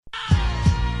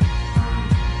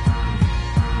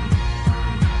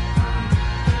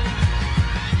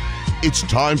It's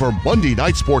time for Monday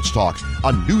Night Sports Talk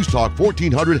on News Talk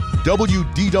 1400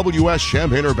 WDWS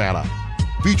Champaign-Urbana.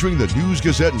 Featuring the News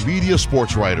Gazette Media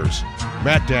sports writers,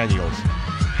 Matt Daniels,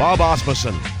 Bob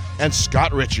Osmussen, and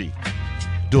Scott Ritchie.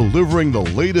 Delivering the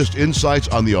latest insights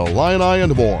on the Illini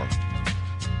and more.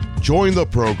 Join the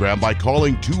program by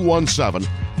calling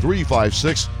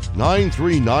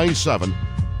 217-356-9397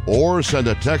 or send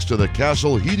a text to the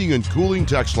Castle Heating and Cooling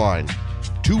text line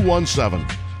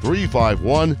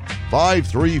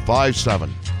 217-351-5357.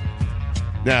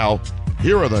 Now,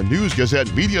 here are the News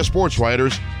Gazette Media sports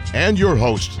writers and your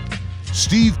host,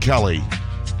 Steve Kelly.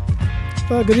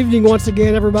 Well, good evening once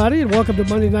again, everybody, and welcome to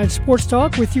Monday Night Sports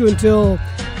Talk with you until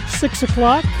 6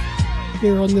 o'clock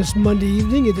here on this Monday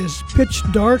evening. It is pitch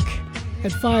dark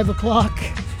at 5 o'clock.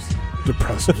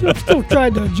 Depressing. I'm still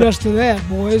trying to adjust to that,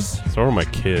 boys. So are my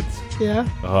kids. Yeah?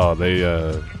 Oh,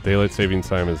 daylight savings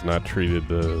time has not treated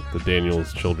the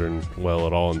Daniels children well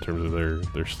at all in terms of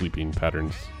their sleeping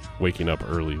patterns, waking up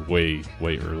early, way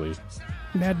early.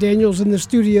 Matt Daniels in the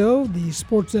studio, the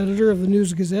sports editor of the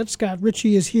News Gazette. Scott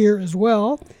Ritchie is here as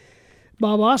well.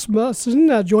 Bob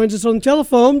Osmussen joins us on the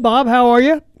telephone. Bob, how are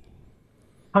you?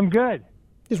 I'm good.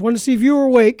 Just wanted to see if you were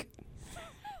awake.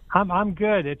 I'm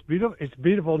good. It's beautiful. It's a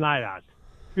beautiful night out.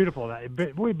 Beautiful night.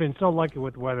 We've been so lucky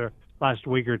with the weather last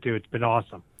week or two. It's been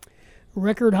awesome.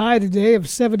 Record high today of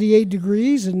 78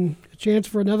 degrees and a chance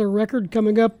for another record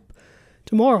coming up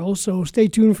tomorrow. So stay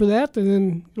tuned for that, and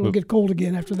then it'll get cold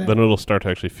again after that. Then it'll start to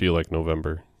actually feel like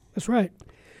November. That's right.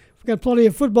 We've got plenty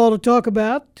of football to talk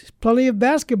about, plenty of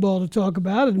basketball to talk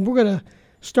about, and we're going to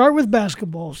start with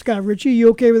basketball. Scott Ritchie, you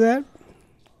okay with that?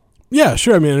 Yeah,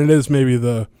 sure. I mean, it is maybe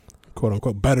the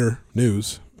quote-unquote better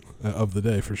news of the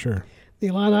day for sure. The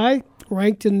Illini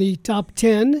ranked in the top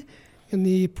 10 in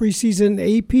the preseason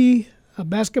AP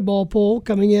basketball poll,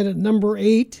 coming in at number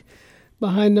 8,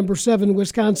 behind number 7,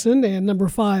 Wisconsin, and number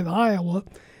 5, Iowa,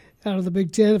 out of the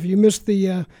Big Ten. If you missed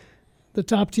the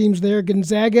top teams there,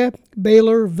 Gonzaga,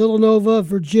 Baylor, Villanova,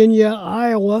 Virginia,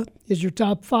 Iowa is your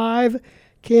top 5.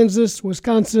 Kansas,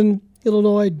 Wisconsin,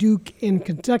 Illinois, Duke, and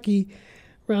Kentucky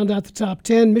round out the top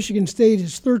 10. Michigan State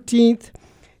is 13th.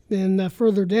 Then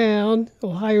further down,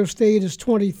 Ohio State is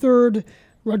 23rd,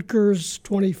 Rutgers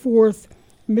 24th,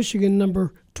 Michigan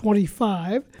number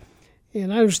 25.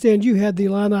 And I understand you had the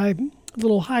Illini a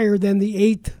little higher than the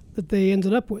 8th that they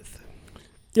ended up with.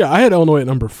 Yeah, I had Illinois at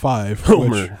number 5.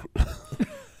 Homer.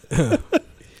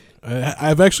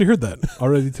 I've actually heard that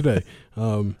already today.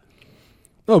 No,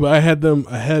 but I had them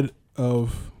ahead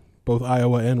of both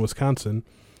Iowa and Wisconsin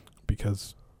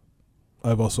because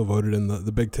I've also voted in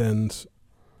the Big Ten's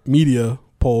media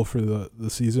poll for the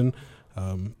season.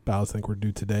 Ballots I think were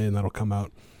due today, and that'll come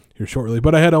out here shortly.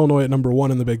 But I had Illinois at number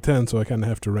 1 in the Big Ten, so I kind of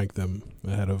have to rank them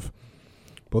ahead of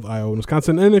both Iowa and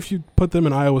Wisconsin. And if you put them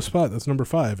in Iowa's spot, that's number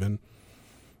 5. And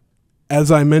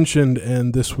as I mentioned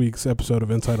in this week's episode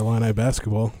of Inside Illini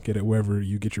Basketball, get it wherever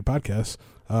you get your podcasts,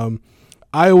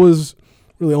 Iowa's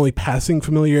really only passing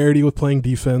familiarity with playing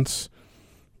defense,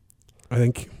 I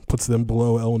think, puts them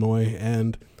below Illinois.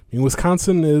 And I mean,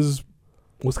 Wisconsin is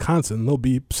Wisconsin. They'll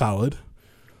be solid,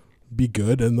 be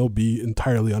good, and they'll be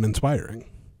entirely uninspiring.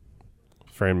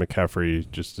 Fran McCaffrey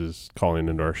just is calling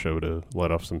into our show to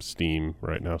let off some steam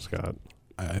right now, Scott.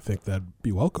 I think that'd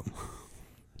be welcome.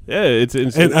 Yeah, it's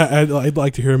and I'd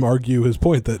like to hear him argue his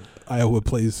point that Iowa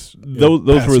plays.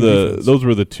 Those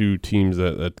were the two teams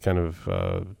that kind of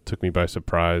took me by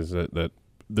surprise. That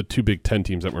the two Big Ten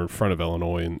teams that were in front of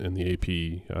Illinois in the AP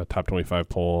top 25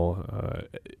 poll.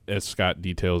 As Scott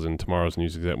details in tomorrow's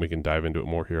News Gazette, we can dive into it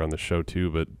more here on the show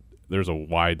too. But there's a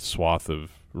wide swath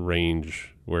of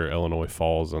range where Illinois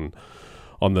falls on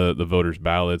the voters'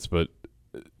 ballots. But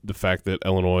the fact that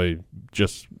Illinois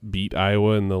just beat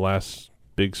Iowa in the last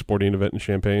big sporting event in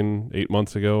Champaign 8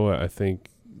 months ago, I think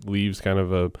leaves kind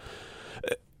of a...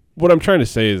 What I'm trying to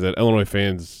say is that Illinois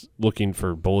fans looking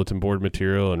for bulletin board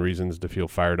material and reasons to feel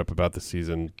fired up about the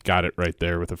season got it right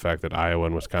there with the fact that Iowa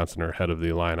and Wisconsin are ahead of the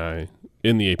Illini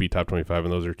in the AP Top 25,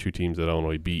 and those are two teams that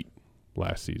Illinois beat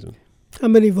last season. How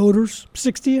many voters?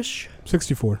 60-ish?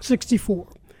 64. 64.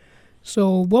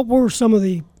 So what were some of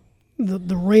the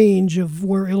range of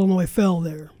where Illinois fell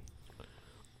there?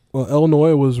 Well,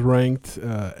 Illinois was ranked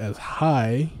as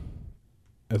high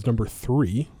as number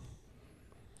 3,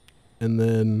 and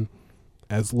then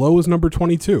as low as number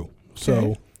 22. Okay.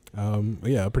 So,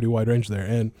 yeah, a pretty wide range there.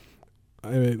 And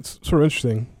I mean, it's sort of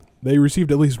interesting. They received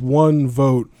at least one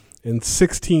vote in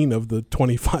 16 of the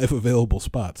 25 available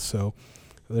spots. So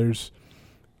there's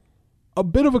a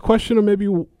bit of a question of maybe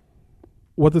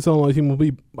what this Illinois team will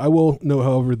be. I will note,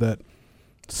 however, that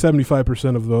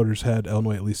 75% of voters had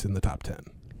Illinois at least in the top 10.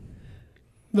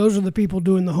 those are the people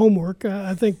doing the homework.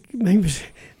 I think maybe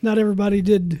not everybody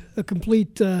did a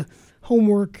complete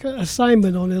homework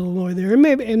assignment on Illinois there,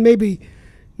 and maybe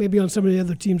on some of the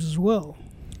other teams as well.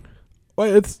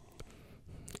 Well, it's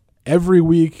every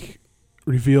week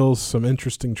reveals some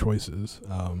interesting choices.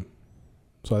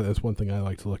 So that's one thing I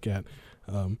like to look at.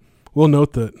 We'll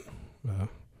note that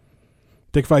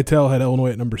Dick Vitale had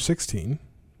Illinois at number 16,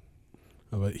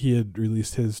 but he had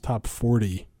released his top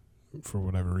 40 for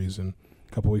whatever reason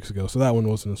a couple weeks ago. So that one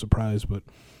wasn't a surprise, but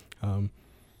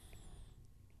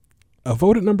a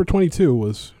vote at number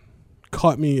 22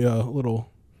 caught me a little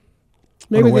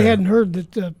Maybe unaware. they hadn't heard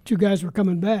that two guys were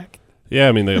coming back. Yeah,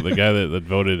 I mean, the guy that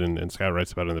voted, and Scott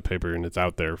writes about it in the paper, and it's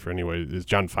out there for anyway, is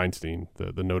John Feinstein,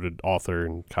 the noted author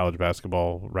and college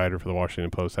basketball writer for the Washington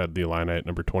Post, had the Illini at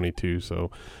number 22. So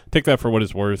take that for what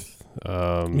it's worth.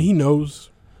 He knows.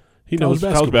 He knows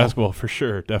college basketball for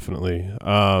sure, definitely.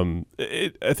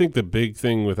 I think the big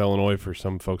thing with Illinois for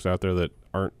some folks out there that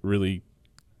aren't really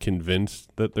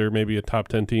convinced that they're maybe a top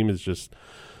 10 team is just,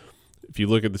 if you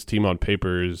look at this team on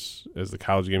paper, as the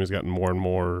college game has gotten more and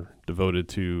more devoted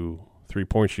to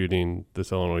three-point shooting,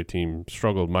 this Illinois team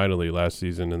struggled mightily last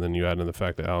season, and then you add in the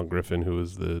fact that Alan Griffin, who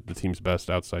was the team's best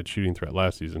outside shooting threat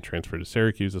last season, transferred to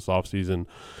Syracuse this offseason.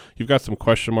 You've got some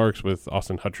question marks with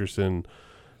Austin Hutcherson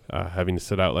having to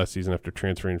sit out last season after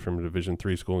transferring from a Division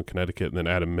III school in Connecticut, and then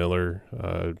Adam Miller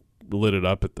lit it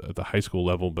up at the high school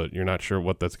level, but you're not sure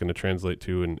what that's going to translate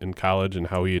to in college and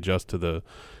how he adjusts to the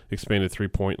expanded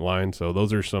three-point line. So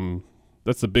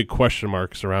that's the big question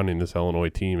mark surrounding this Illinois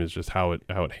team, is just how it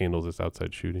handles its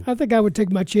outside shooting. I think I would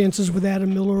take my chances with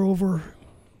Adam Miller over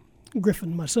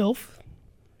Griffin myself.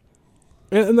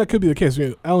 And that could be the case.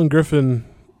 Alan Griffin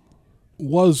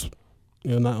was,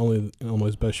 not only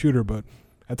Illinois' best shooter, but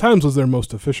at times was their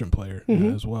most efficient player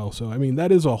as well. So, I mean,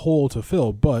 that is a hole to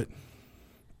fill, but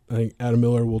I think Adam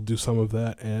Miller will do some of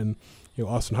that. And,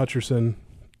 Austin Hutcherson,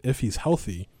 if he's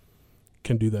healthy,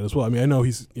 can do that as well. I mean, I know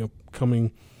he's,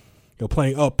 coming –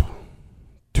 playing up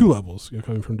 2 levels,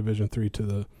 coming from Division III to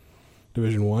the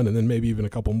Division I, and then maybe even a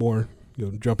couple more,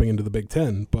 jumping into the Big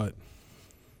Ten. But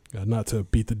not to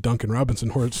beat the Duncan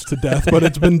Robinson horse to death, but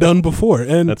it's been done before,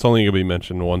 and that's only going to be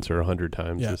mentioned once or 100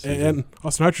 times. Yeah, this season. And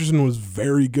Austin Hutcherson was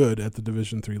very good at the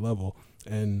Division III level,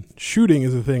 and shooting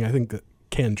is a thing I think that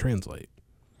can translate.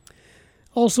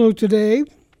 Also today,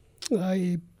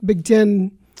 a Big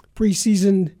Ten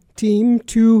preseason team,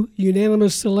 2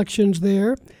 unanimous selections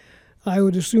there.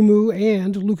 Iowa DeSumo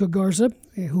and Luka Garza,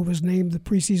 who was named the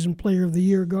preseason player of the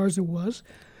year. Garza was.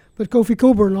 But Kofi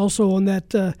Coburn also on that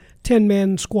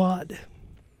 10-man squad.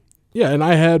 Yeah, and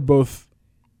I had both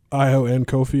Io and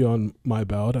Kofi on my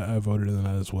ballot. I voted in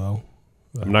that as well.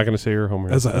 I'm not going to say you're a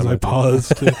homer. As I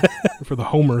paused for the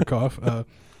homer cough.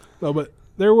 No, but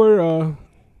there were, a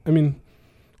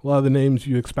lot of the names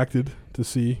you expected to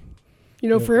see.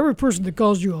 For every person that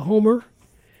calls you a homer,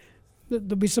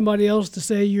 there'll be somebody else to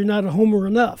say you're not a homer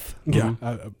enough. Yeah,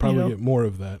 I probably get more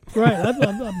of that. Right,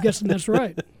 I'm guessing that's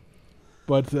right.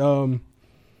 But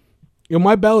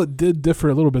my ballot did differ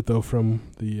a little bit though from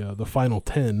the final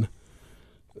 10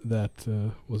 that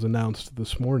was announced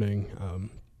this morning.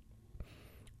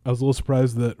 I was a little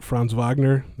surprised that Franz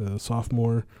Wagner, the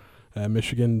sophomore at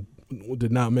Michigan,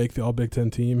 did not make the All Big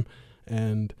Ten team,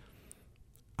 and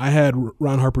I had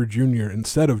Ron Harper Jr.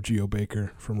 instead of Geo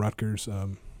Baker from Rutgers.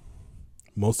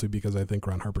 Mostly because I think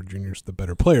Ron Harper Jr. is the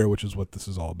better player, which is what this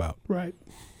is all about. Right.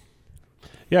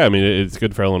 Yeah, I mean, it's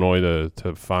good for Illinois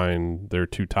to find their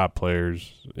 2 top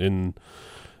players in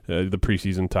the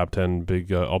preseason top 10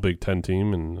 All Big Ten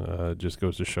team, and it just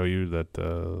goes to show you that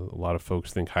a lot of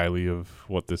folks think highly of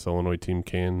what this Illinois team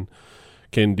can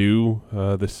do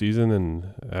this season.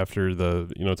 And after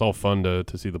it's all fun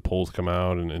to see the polls come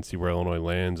out and see where Illinois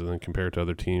lands, and then compare it to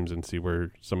other teams and see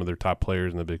where some of their top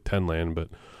players in the Big Ten land, but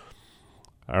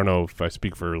I don't know if I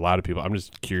speak for a lot of people. I'm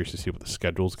just curious to see what the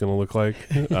schedule is going to look like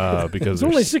because it's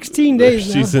only 16 days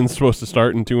now. Season's supposed to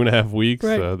start in 2.5 weeks,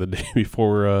 right. The day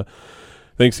before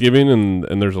Thanksgiving,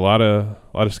 and there's a lot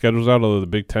of schedules out. Although the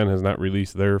Big Ten has not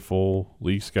released their full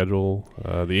league schedule.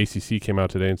 The ACC came out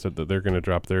today and said that they're going to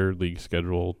drop their league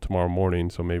schedule tomorrow morning.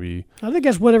 So maybe I think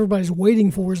that's what everybody's waiting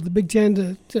for, is the Big Ten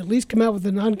to at least come out with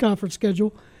a non-conference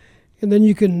schedule, and then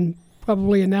you can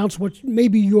probably announce what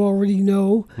maybe you already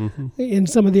know in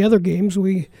some of the other games.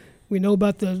 We know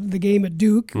about the game at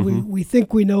Duke. We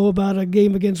think we know about a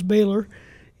game against Baylor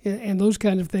and those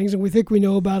kind of things. And we think we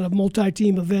know about a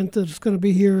multi-team event that's going to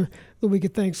be here the week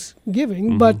of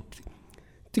Thanksgiving. But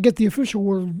to get the official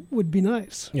word would be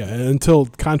nice. Yeah, and until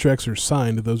contracts are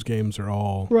signed, those games are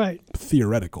all right.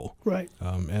 theoretical. Right.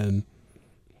 And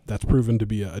that's proven to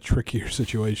be a trickier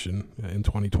situation in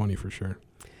 2020 for sure.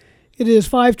 It is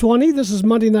 5:20. This is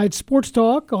Monday Night Sports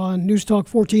Talk on News Talk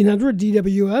 1400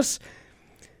 DWS.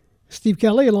 Steve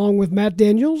Kelly along with Matt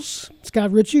Daniels,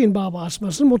 Scott Ritchie, and Bob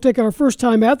Asmussen. We'll take our first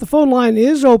time out. The phone line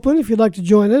is open if you'd like to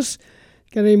join us.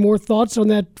 Got any more thoughts on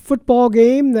that football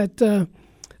game that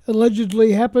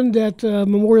allegedly happened at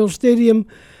Memorial Stadium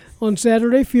on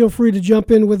Saturday? Feel free to jump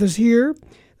in with us here.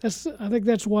 I think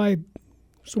that's why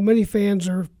so many fans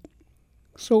are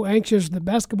so anxious that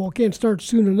basketball can't start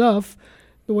soon enough,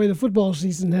 the way the football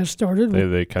season has started.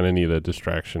 They kind of need a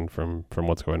distraction from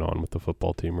what's going on with the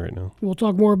football team right now. We'll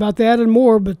talk more about that and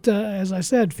more, but as I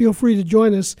said, feel free to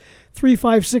join us.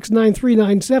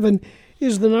 356-9397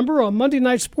 is the number on Monday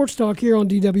Night Sports Talk here on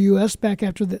DWS. Back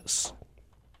after this.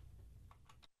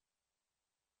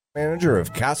 Manager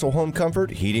of Castle Home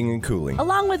Comfort Heating and Cooling.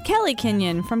 Along with Kelly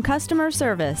Kenyon from Customer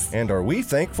Service. And are we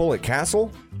thankful at Castle?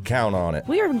 Count on it.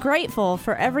 We are grateful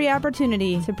for every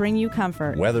opportunity to bring you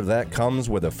comfort. Whether that comes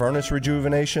with a furnace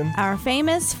rejuvenation, our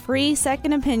famous free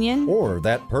second opinion, or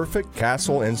that perfect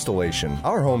Castle installation,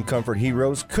 our home comfort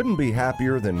heroes couldn't be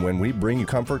happier than when we bring you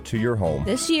comfort to your home.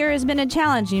 This year has been a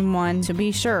challenging one, to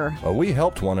be sure. But we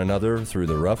helped one another through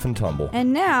the rough and tumble.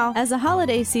 And now, as the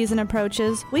holiday season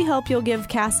approaches, we hope you'll give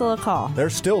Castle a call.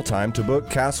 There's still time to book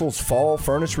Castle's fall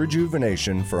furnace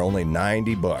rejuvenation for only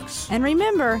 $90. And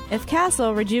remember, if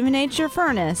Castle rejuvenates your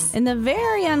furnace, in the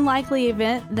very unlikely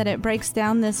event that it breaks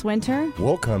down this winter,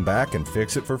 we'll come back and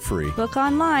fix it for free. Book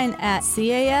online at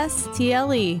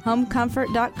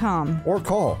CASTLEHomecomfort.com or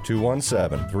call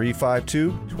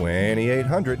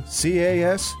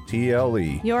 217-352-2800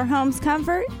 CASTLE. Your home's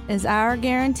comfort is our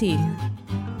guarantee.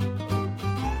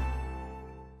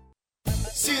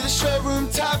 See the showroom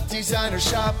top designer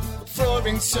shop.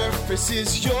 Flooring Surface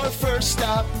is your first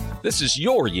stop. This is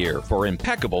your year for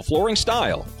impeccable flooring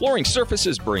style. Flooring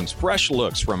Surfaces brings fresh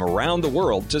looks from around the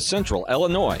world to Central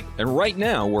Illinois. And right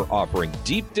now, we're offering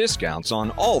deep discounts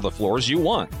on all the floors you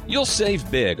want. You'll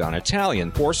save big on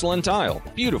Italian porcelain tile,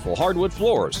 beautiful hardwood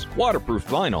floors, waterproof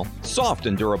vinyl, soft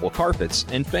and durable carpets,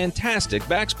 and fantastic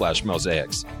backsplash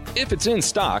mosaics. If it's in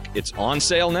stock, it's on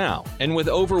sale now. And with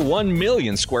over 1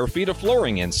 million square feet of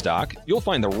flooring in stock, you'll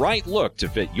find the right look to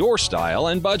fit your style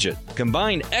and budget.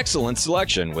 Combine excellent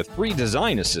selection with free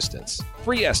design assistance,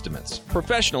 free estimates,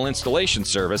 professional installation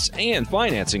service, and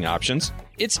financing options.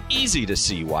 It's easy to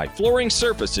see why Flooring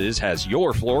Surfaces has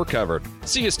your floor covered.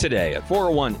 See us today at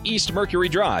 401 East Mercury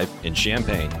Drive in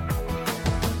Champaign.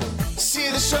 See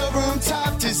the showroom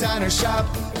top designer shop.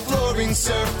 Flooring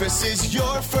Surfaces,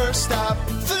 your first stop.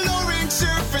 Flooring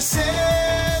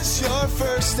Surfaces, your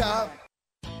first stop.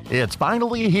 It's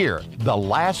finally here, the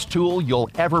last tool you'll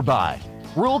ever buy.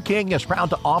 Rural King is proud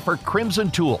to offer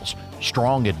Crimson Tools.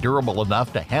 Strong and durable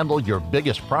enough to handle your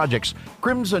biggest projects,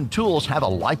 Crimson Tools have a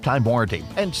lifetime warranty.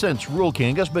 And since Rural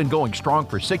King has been going strong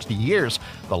for 60 years,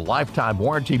 the lifetime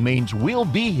warranty means we'll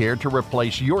be here to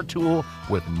replace your tool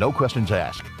with no questions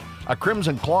asked. A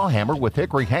Crimson Claw Hammer with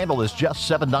hickory handle is just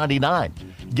 $7.99.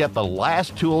 Get the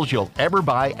last tools you'll ever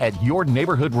buy at your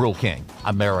neighborhood Rural King,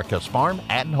 America's farm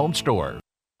and home store.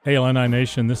 Hey Illini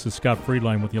Nation, this is Scott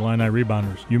Friedline with the Illini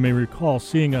Rebounders. You may recall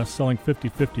seeing us selling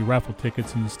 50-50 raffle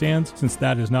tickets in the stands. Since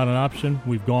that is not an option,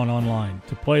 we've gone online.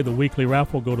 To play the weekly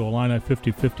raffle, go to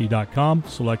Illini5050.com,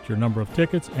 select your number of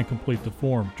tickets, and complete the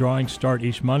form. Drawings start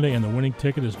each Monday, and the winning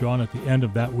ticket is drawn at the end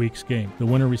of that week's game. The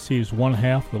winner receives one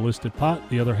half the listed pot.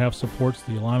 The other half supports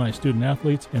the Illini student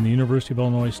athletes and the University of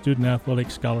Illinois Student Athletic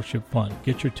Scholarship Fund.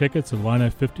 Get your tickets at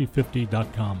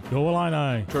Illini5050.com. Go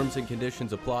Illini! Terms and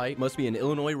conditions apply. Must be an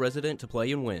Illinois resident to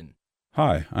play and win.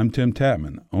 Hi, I'm Tim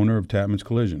Tapman, owner of Tapman's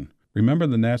Collision. Remember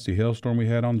the nasty hailstorm we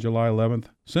had on July 11th?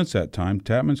 Since that time,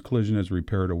 Tapman's Collision has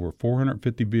repaired over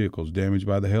 450 vehicles damaged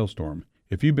by the hailstorm.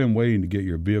 If you've been waiting to get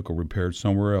your vehicle repaired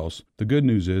somewhere else, the good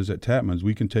news is at Tapman's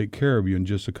we can take care of you in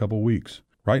just a couple weeks.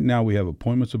 Right now we have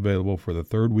appointments available for the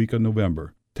third week of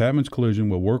November. Tapman's Collision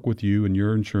will work with you and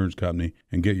your insurance company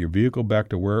and get your vehicle back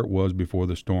to where it was before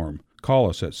the storm. Call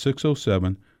us at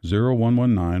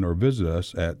 607-0119 or visit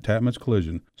us at Tapman's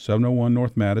Collision, 701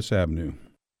 North Mattis Avenue.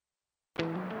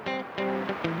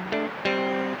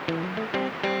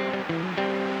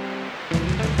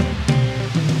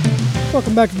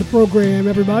 Welcome back to the program,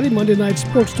 everybody. Monday Night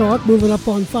Sports Talk, moving up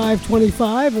on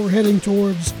 525. We're heading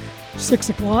towards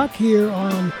 6 o'clock here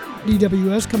on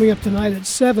DWS. Coming up tonight at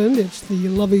 7, it's the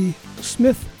Lovie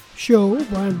Smith Show.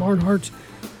 Brian Barnhart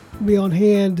will be on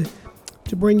hand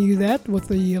to bring you that with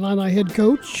the Illini head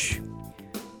coach,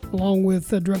 along with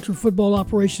Director of Football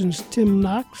Operations Tim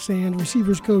Knox and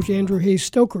receivers coach Andrew Hayes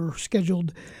Stoker,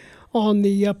 scheduled on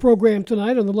the program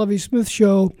tonight on the Lovie Smith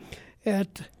Show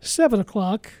at 7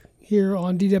 o'clock here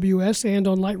on DWS and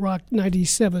on Light Rock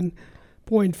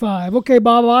 97.5. Okay,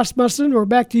 Bob Asmussen, we're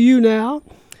back to you now.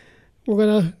 We're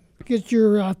going to get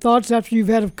your thoughts after you've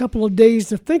had a couple of days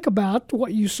to think about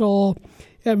what you saw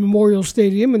at Memorial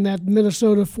Stadium in that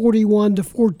Minnesota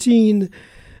 41-14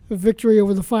 victory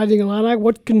over the Fighting Illini.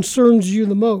 What concerns you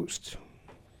the most?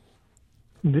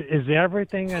 Is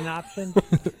everything an option?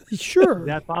 Sure. Is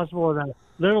that possible?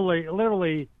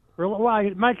 Literally,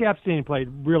 well, Mike Epstein played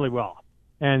really well,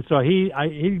 and so he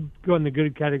go in the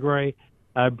good category.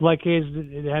 Blake Hayes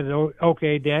had an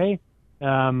okay day.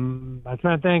 I'm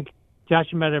trying to think.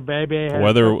 Josh Metabebe.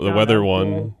 The weather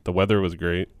won. The weather was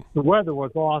great. The weather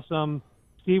was awesome.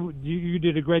 Steve, you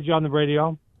did a great job on the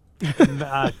radio.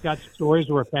 Scott's stories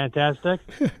were fantastic.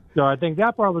 So I think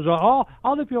that part was all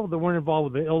the people that weren't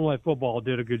involved with the Illinois football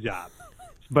did a good job.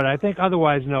 But I think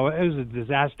otherwise, no, it was a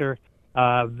disaster.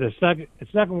 The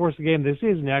second worst game this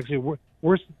season, actually,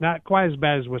 worse, not quite as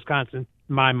bad as Wisconsin,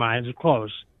 in my mind. It's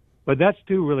close. But that's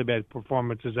 2 really bad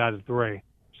performances out of 3.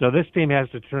 So this team has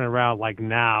to turn around like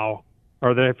now,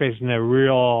 or they're facing a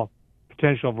real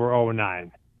potential for 0-9.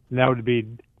 And that would be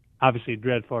obviously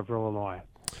dreadful for Illinois.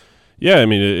 Yeah, I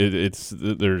mean,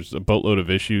 there's a boatload of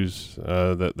issues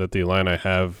that the Illini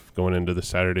have going into the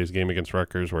Saturday's game against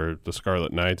Rutgers, where the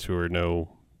Scarlet Knights, who are no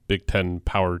Big Ten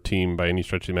power team by any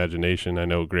stretch of the imagination. I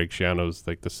know Greg Schiano's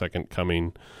like the second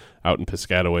coming out in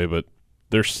Piscataway, but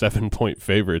they're 7-point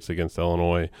favorites against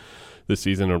Illinois this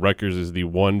season. And Rutgers is the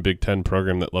one Big Ten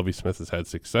program that Lovie Smith has had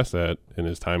success at in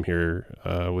his time here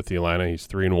with the Illini. He's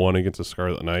 3-1 against the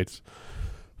Scarlet Knights,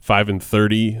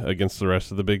 5-30 against the rest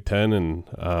of the Big Ten,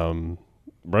 and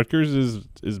Rutgers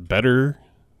is better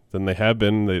than they have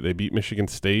been. They beat Michigan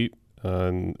State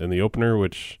in the opener,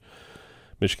 which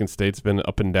Michigan State's been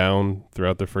up and down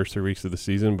throughout the first 3 weeks of the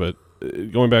season. But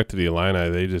going back to the Illini,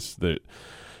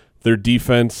 their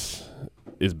defense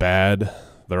is bad.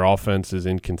 Their offense is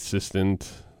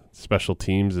inconsistent. Special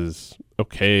teams is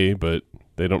okay, but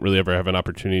they don't really ever have an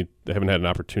opportunity. They haven't had an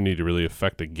opportunity to really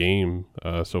affect a game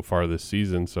so far this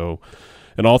season. So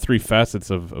in all 3 facets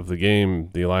of the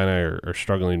game, the Illini are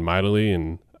struggling mightily,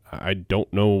 and I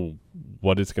don't know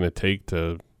what it's going to take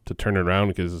to turn it around,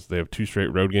 because they have 2 straight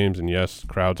road games, and yes,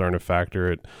 crowds aren't a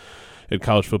factor at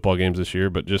college football games this year,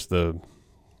 but just the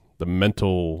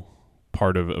mental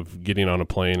part of getting on a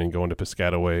plane and going to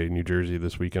Piscataway, New Jersey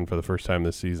this weekend for the first time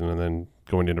this season, and then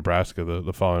going to Nebraska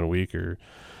the following week, or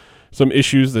some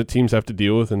issues that teams have to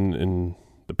deal with in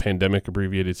the pandemic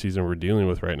abbreviated season we're dealing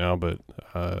with right now. But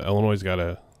Illinois got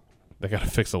to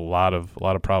fix a lot of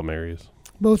problem areas.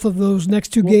 Both of those next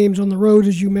 2 games on the road,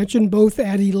 as you mentioned, both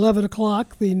at 11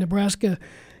 o'clock. The Nebraska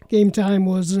game time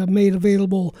was made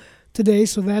available today,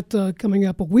 so that coming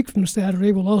up a week from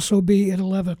Saturday will also be at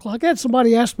 11 o'clock. I had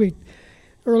somebody ask me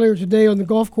earlier today on the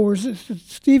golf course,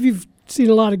 Steve, you've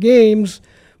seen a lot of games.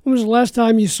 When was the last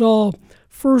time you saw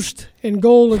 1st and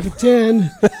goal at the 10,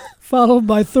 followed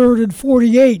by 3rd and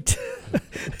 48?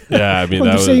 Yeah, I mean, on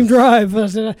that the was same drive. I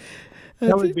said,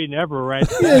 that would be never, right?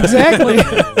 Yeah, exactly.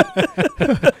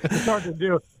 It's hard to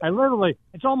do.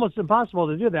 It's almost impossible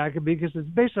to do that because it's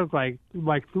basically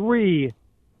like 3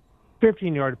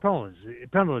 15-yard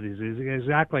penalties.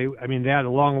 Exactly. I mean, they had a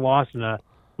long loss and a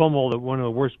fumble, one of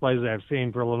the worst plays I've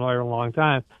seen for Illinois in a long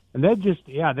time. And that's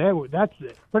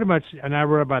pretty much, and I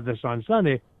wrote about this on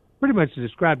Sunday, pretty much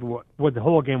described what the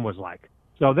whole game was like.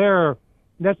 So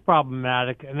that's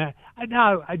problematic. And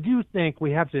I do think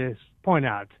we have to point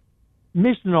out,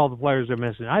 missing all the players are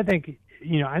missing. I think,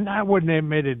 and that wouldn't have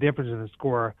made a difference in the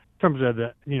score in terms of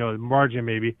the, the margin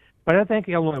maybe. But I think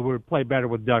Illinois would play better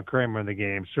with Doug Kramer in the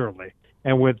game, certainly,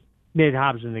 and with Nate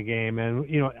Hobbs in the game. And,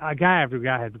 a guy after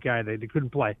guy had a guy they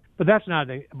couldn't play. But that's not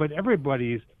 – but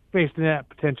everybody's facing that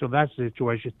potential, that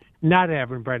situation, not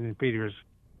having Brendan Peters.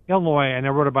 Illinois, and I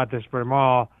wrote about this for them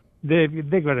all,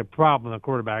 they've got a problem at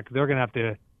quarterback. They're going to have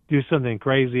to do something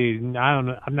crazy. I don't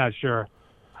know. I'm not sure.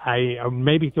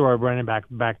 Maybe throw a running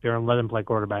back there and let him play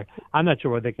quarterback. I'm not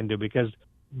sure what they can do because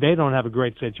they don't have a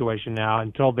great situation now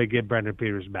until they get Brendan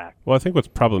Peters back. Well, I think what's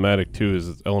problematic, too,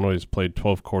 is Illinois has played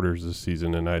 12 quarters this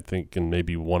season, and I think in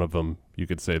maybe one of them you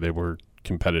could say they were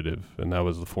competitive, and that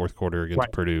was the 4th quarter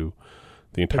against Purdue.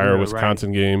 The entire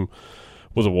Wisconsin game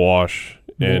was a wash,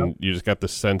 and you just got the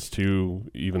sense, too,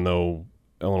 even though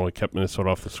Illinois kept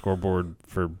Minnesota off the scoreboard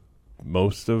for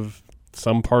most of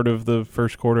some part of the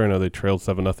first quarter. I know they trailed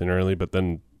 7-0 early, but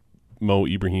then Mo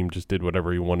Ibrahim just did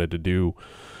whatever he wanted to do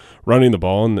running the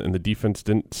ball, and the defense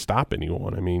didn't stop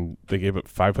anyone. I mean, they gave up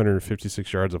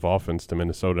 556 yards of offense to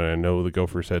Minnesota, and I know the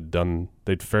Gophers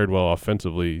they'd fared well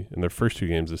offensively in their first 2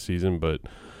 games this season, but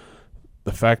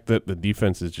the fact that the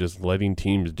defense is just letting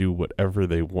teams do whatever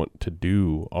they want to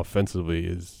do offensively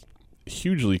is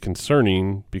hugely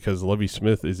concerning, because Lovie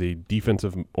Smith is a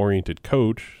defensive-oriented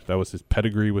coach. That was his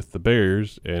pedigree with the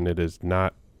Bears, and it has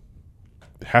not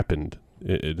happened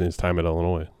in his time at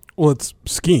Illinois. Well, it's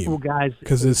scheme. Well, guys,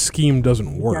 because his scheme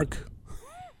doesn't work.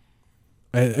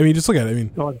 I mean, just look at it. I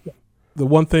mean, the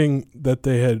one thing that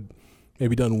they had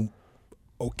maybe done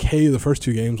okay the first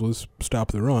two games was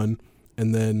stop the run,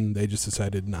 and then they just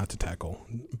decided not to tackle.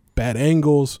 Bad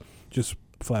angles, just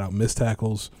flat-out missed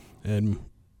tackles, and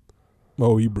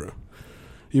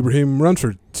Ibrahim runs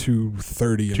for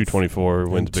 230. 224,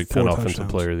 wins Big Ten Offensive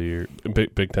Player of the Year.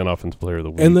 Big Ten Offensive Player of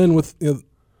the Week. And then with in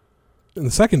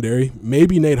the secondary,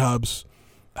 maybe Nate Hobbs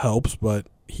helps, but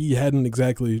he hadn't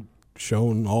exactly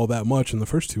shown all that much in the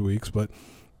first 2 weeks. But,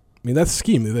 I mean, that's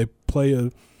scheme. They play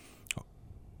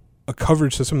a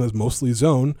coverage system that's mostly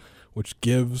zone, which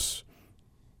gives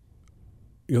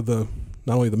not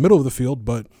only the middle of the field,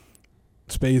 but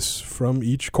space from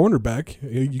each cornerback.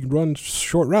 You can run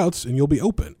short routes and you'll be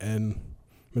open. And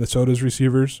Minnesota's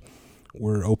receivers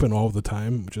were open all the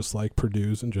time, just like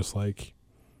Purdue's and just like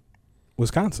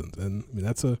Wisconsin's. And I mean,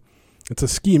 it's a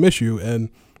scheme issue. And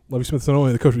Lovie Smith's not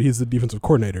only the coach, but he's the defensive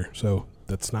coordinator. So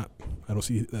I don't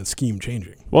see that scheme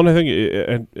changing. Well,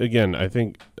 and I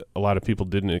think a lot of people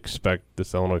didn't expect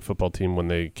this Illinois football team, when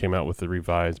they came out with the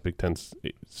revised Big Ten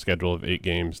schedule of 8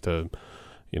 games, to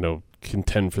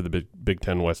contend for the Big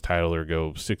Ten West title or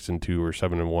go 6-2 or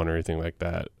 7-1 or anything like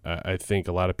that. I think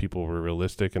a lot of people were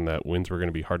realistic, and that wins were going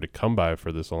to be hard to come by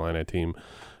for this Illini team.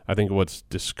 I think what's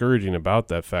discouraging about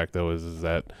that fact, though, is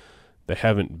that they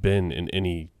haven't been in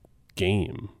any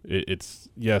game. It's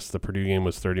yes, the Purdue game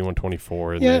was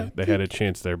 31-24, and they had a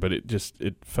chance there, but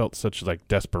it felt such like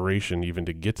desperation even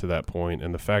to get to that point.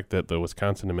 And the fact that the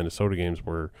Wisconsin and Minnesota games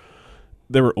were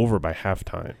over by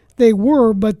halftime. They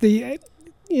were, but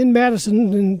in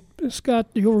Madison, and Scott,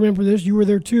 you'll remember this, you were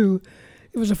there too,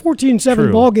 it was a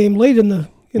 14-7 ball game late in the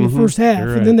first half,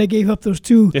 and then they gave up those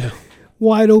two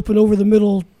wide open over the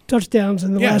middle touchdowns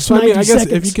in the last 90 I guess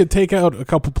seconds. If you could take out a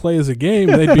couple plays a game,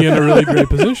 they'd be in a really great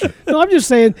position. No, I'm just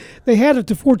saying they had it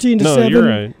to 14-7. No, you're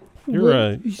right. You're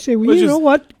right. You say, well, you know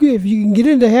what? If you can get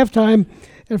into halftime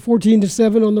at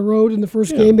 14-7 on the road in the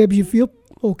first game, maybe you feel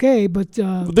okay, but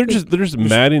they're just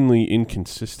maddeningly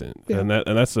inconsistent, and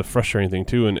that's the frustrating thing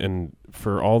too. And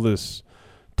for all this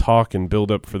talk and build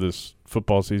up for this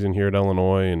football season here at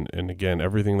Illinois, and again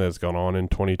everything that's gone on in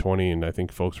 2020, and I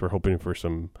think folks were hoping for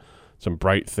some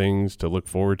bright things to look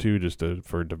forward to, just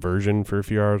for diversion for a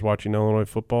few hours watching Illinois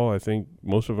football. I think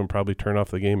most of them probably turned off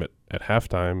the game at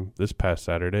halftime this past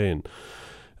Saturday, and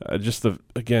just the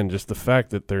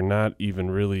fact that they're not even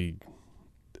really.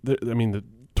 The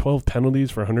 12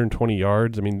 penalties for 120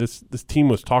 yards. I mean, this team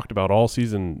was talked about all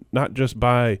season, not just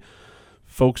by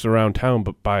folks around town,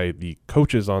 but by the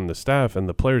coaches on the staff and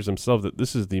the players themselves, that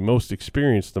this is the most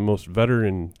experienced, the most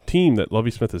veteran team that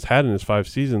Lovie Smith has had in his 5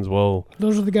 seasons. Well,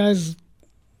 those are the guys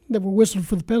that were whistled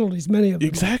for the penalties, many of them.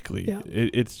 Exactly. Yeah.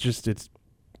 It's just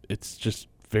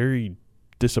very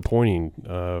disappointing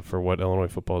for what Illinois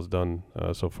football has done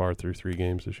so far through 3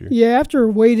 games this year. Yeah, after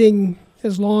waiting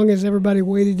as long as everybody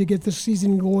waited to get this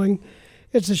season going,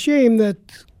 it's a shame that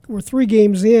we're 3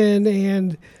 games in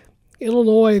and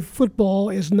Illinois football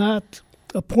is not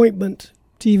appointment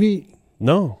TV.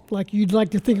 No. Like you'd like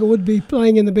to think it would be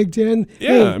playing in the Big Ten.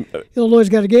 Yeah. Hey, Illinois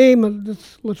got a game.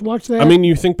 Let's watch that. I mean,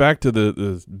 you think back to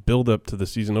the build-up to the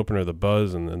season opener, the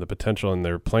buzz and the potential, and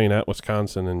they're playing at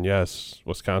Wisconsin. And, yes,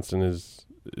 Wisconsin is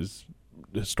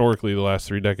historically the last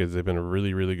 3 decades they've been a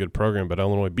really, really good program. But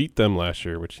Illinois beat them last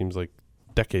year, which seems like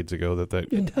decades ago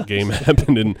that game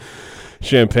happened in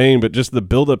Champaign. But just the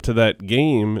build-up to that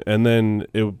game, and then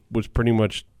it was pretty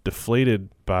much deflated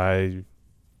by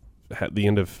the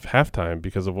end of halftime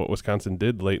because of what Wisconsin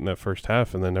did late in that first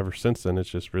half, and then ever since then it's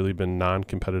just really been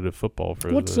non-competitive football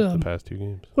for the past 2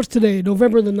 games. What's today,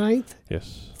 November the 9th?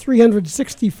 Yes.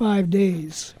 365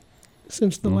 days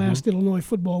since the last Illinois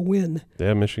football win.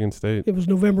 Yeah, Michigan State. It was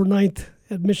November 9th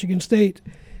at Michigan State.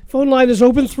 Phone line is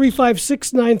open,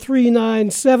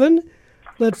 356-9397.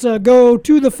 Let's go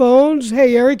to the phones.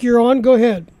 Hey, Eric, you're on. Go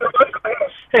ahead.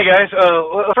 Hey, guys.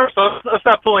 First off, let's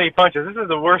not pull any punches. This is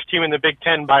the worst team in the Big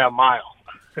Ten by a mile.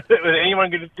 Is anyone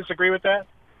going to disagree with that?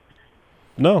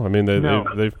 No, I mean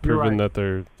they've proven that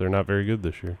they're not very good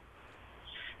this year.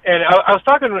 And I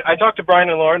talked to Brian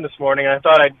and Lauren this morning, and I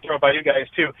thought I'd throw it by you guys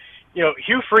too. You know,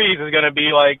 Hugh Freeze is going to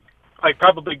be like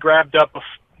probably grabbed up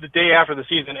the day after the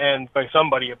season ends by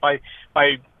somebody, by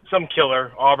some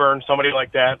killer, Auburn, somebody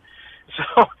like that. So,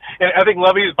 and I think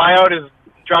Lovie's buyout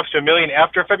drops to $1 million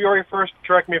after February 1st.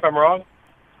 Correct me if I'm wrong.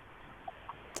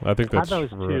 I think that's I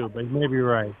thought it was 2, but maybe you're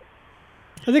right.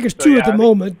 I think it's 2 at the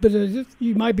moment, but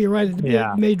you might be right.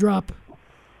 It may drop.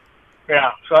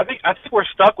 Yeah, so I think we're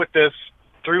stuck with this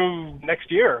through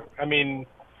next year. I mean,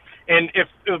 and if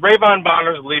Rayvon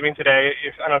Bonner's leaving today,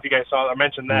 I don't know if you guys saw that, I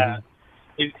mentioned that.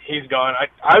 He's gone.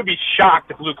 I would be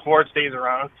shocked if Luke Ford stays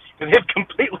around because they've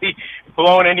completely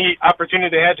blown any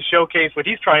opportunity they had to showcase what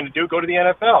he's trying to do, go to the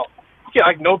NFL. You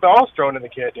get no balls thrown to the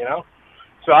kid, you know?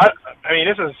 So, I mean,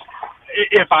 this is,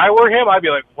 if I were him, I'd be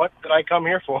like, what did I come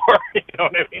here for? You know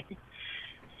what I mean?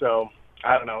 So,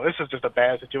 I don't know. This is just a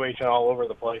bad situation all over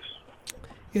the place.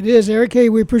 It is, Eric. Hey,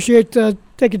 we appreciate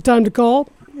taking time to call,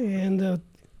 and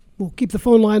we'll keep the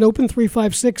phone line open,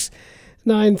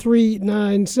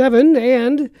 356-9397,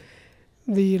 and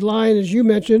the line, as you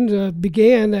mentioned,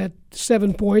 began at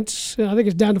 7 points. I think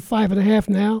it's down to 5.5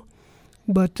 now,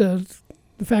 but the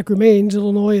fact remains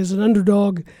Illinois is an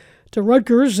underdog to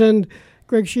Rutgers, and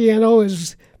Greg Schiano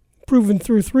has proven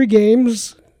through 3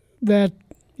 games that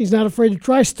he's not afraid to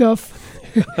try stuff.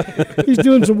 He's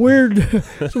doing some weird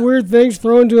things,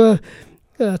 throwing to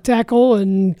a tackle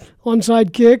and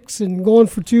onside kicks and going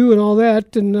for 2 and all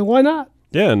that, and why not?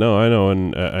 Yeah, no, I know,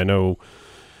 and I know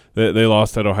they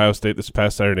lost at Ohio State this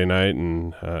past Saturday night,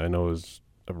 and I know it was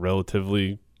a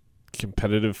relatively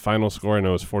competitive final score. I know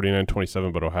it was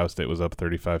 49-27, but Ohio State was up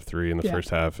 35-3 in the first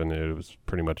half, and it was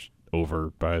pretty much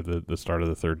over by the start of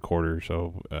the third quarter.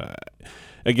 So,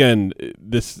 again,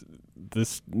 these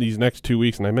next 2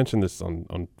 weeks, and I mentioned this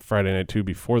on Friday night too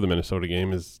before the Minnesota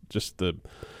game, is just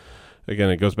again,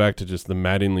 it goes back to just the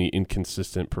maddeningly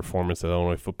inconsistent performance that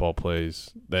Illinois football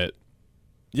plays. That,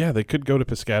 yeah, they could go to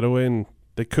Piscataway and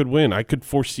they could win. I could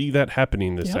foresee that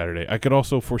happening this Saturday. I could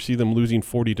also foresee them losing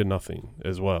 40-0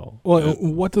 as well. Well,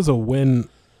 what does a win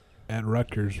at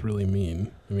Rutgers really mean?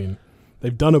 I mean,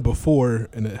 they've done it before,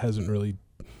 and it hasn't really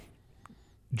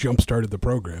jump-started the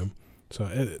program. So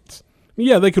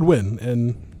they could win,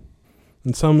 and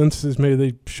in some instances maybe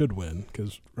they should win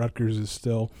because Rutgers is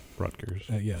still Rutgers.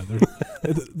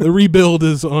 The rebuild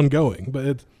is ongoing,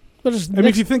 but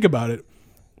if you think about it,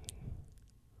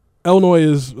 Illinois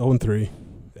is 0-3,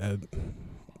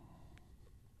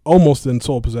 almost in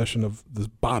sole possession of the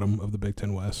bottom of the Big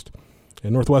Ten West,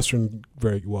 and Northwestern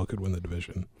very well could win the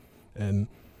division, and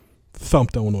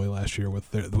thumped Illinois last year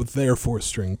with their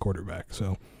fourth-string quarterback.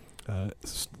 So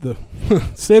the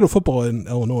state of football in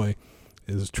Illinois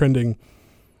is trending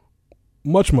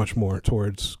much, much more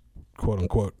towards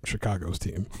quote-unquote Chicago's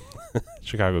team.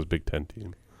 Chicago's Big Ten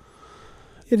team.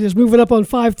 It is moving up on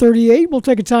 5:38. We'll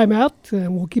take a timeout,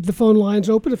 and we'll keep the phone lines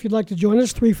open if you'd like to join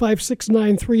us,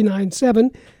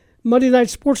 356-9397. Monday Night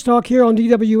Sports Talk here on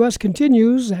DWS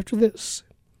continues after this.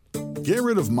 Get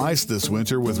rid of mice this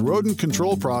winter with rodent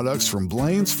control products from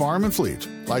Blaine's Farm and Fleet,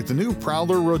 like the new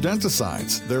Prowler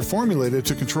rodenticides. They're formulated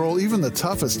to control even the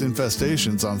toughest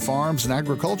infestations on farms and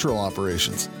agricultural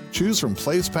operations. Choose from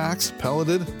place packs,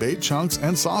 pelleted, bait chunks,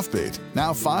 and soft bait,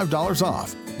 now $5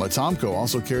 off. Matomco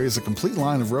also carries a complete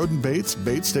line of rodent baits,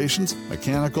 bait stations,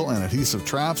 mechanical and adhesive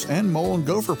traps, and mole and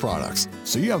gopher products,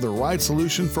 so you have the right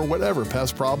solution for whatever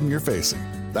pest problem you're facing.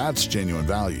 That's genuine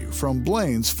value from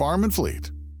Blaine's Farm and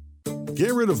Fleet.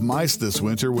 Get rid of mice this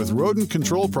winter with rodent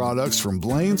control products from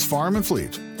Blaine's Farm and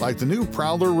Fleet, like the new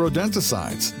Prowler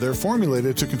rodenticides. They're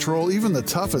formulated to control even the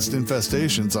toughest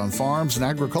infestations on farms and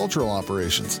agricultural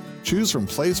operations. Choose from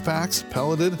place packs,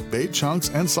 pelleted, bait chunks,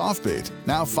 and soft bait,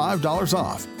 now $5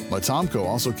 off. Matomco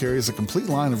also carries a complete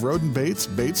line of rodent baits,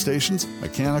 bait stations,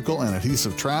 mechanical and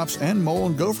adhesive traps, and mole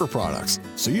and gopher products,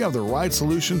 so you have the right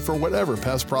solution for whatever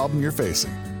pest problem you're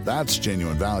facing. That's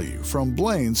genuine value from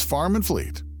Blaine's Farm and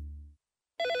Fleet.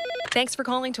 Thanks for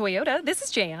calling Toyota. This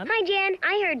is Jan. Hi, Jan.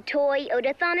 I heard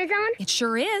Toy-Odathon is on. It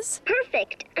sure is.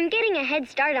 Perfect. I'm getting a head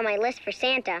start on my list for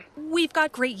Santa. We've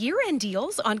got great year-end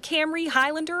deals on Camry,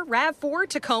 Highlander, RAV4,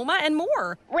 Tacoma, and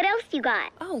more. What else you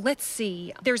got? Oh, let's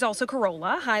see. There's also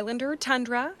Corolla, Highlander,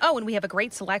 Tundra. Oh, and we have a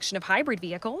great selection of hybrid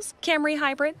vehicles. Camry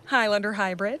Hybrid, Highlander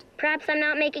Hybrid. Perhaps I'm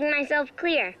not making myself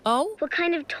clear. Oh? What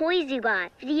kind of toys you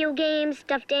got? Video games,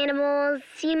 stuffed animals,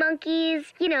 sea monkeys,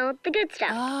 you know, the good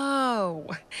stuff. Oh.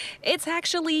 It's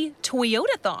actually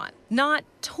Toyotathon, not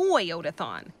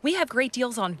Toyotathon. We have great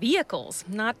deals on vehicles,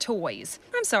 not toys.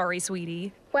 I'm sorry,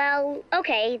 sweetie. Well,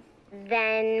 okay.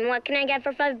 Then what can I get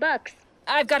for $5?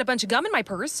 I've got a bunch of gum in my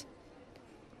purse.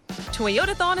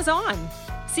 Toyotathon is on.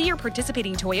 See your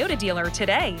participating Toyota dealer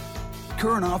today.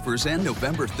 Current offers end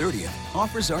November 30th.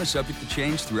 Offers are subject to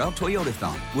change throughout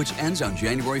Toyotathon, which ends on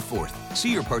January 4th.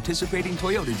 See your participating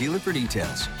Toyota dealer for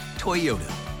details.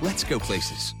 Toyota. Let's go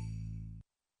places.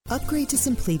 Upgrade to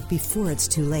Simpleat before it's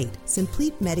too late.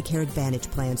 Simpleat Medicare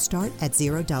Advantage plans start at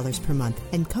 $0 per month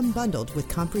and come bundled with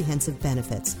comprehensive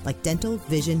benefits like dental,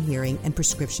 vision, hearing, and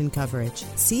prescription coverage.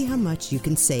 See how much you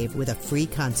can save with a free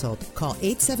consult. Call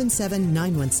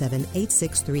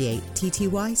 877-917-8638,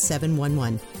 TTY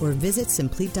 711, or visit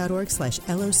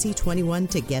Simpleat.org/LOC21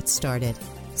 to get started.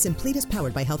 Simpleat is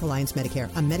powered by Health Alliance Medicare,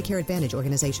 a Medicare Advantage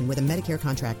organization with a Medicare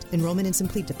contract. Enrollment in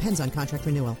Simpleat depends on contract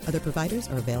renewal. Other providers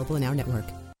are available in our network.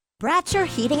 Bratcher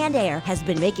Heating and Air has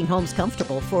been making homes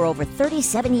comfortable for over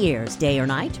 37 years. Day or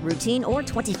night, routine or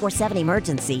 24/7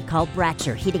 emergency, call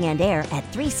Bratcher Heating and Air at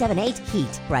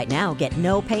 378-HEAT. Right now, get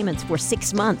no payments for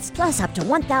 6 months, plus up to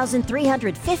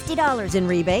 $1,350 in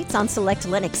rebates on select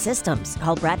Lennox systems.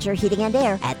 Call Bratcher Heating and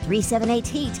Air at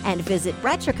 378-HEAT and visit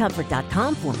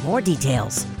BratcherComfort.com for more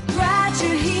details.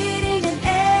 Bratcher Heating and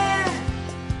Air,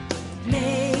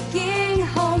 making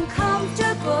home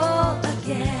comfortable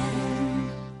again.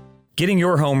 Getting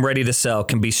your home ready to sell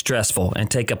can be stressful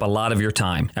and take up a lot of your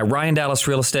time. At Ryan Dallas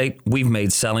Real Estate, we've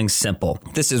made selling simple.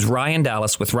 This is Ryan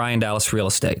Dallas with Ryan Dallas Real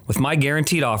Estate. With my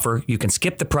guaranteed offer, you can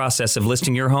skip the process of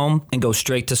listing your home and go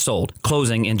straight to sold,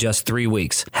 closing in just 3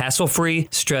 weeks. Hassle-free,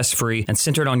 stress-free, and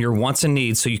centered on your wants and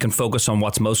needs so you can focus on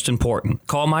what's most important.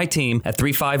 Call my team at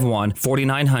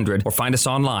 351-4900 or find us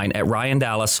online at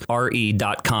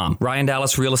RyanDallasRE.com. Ryan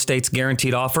Dallas Real Estate's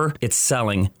guaranteed offer, it's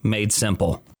selling made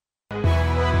simple.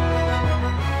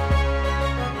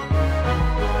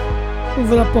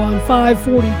 Moving up on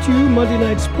 542 Monday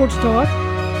Night Sports Talk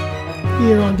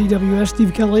here on DWS.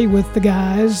 Steve Kelly with the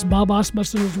guys. Bob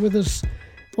Osmusson is with us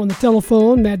on the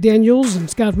telephone. Matt Daniels and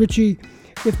Scott Ritchie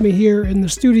with me here in the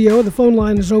studio. The phone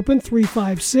line is open,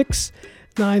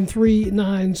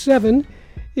 356-9397,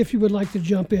 if you would like to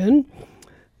jump in.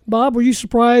 Bob, were you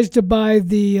surprised by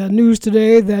the news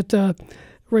today that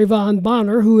Rayvon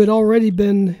Bonner, who had already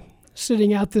been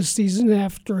sitting out this season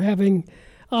after having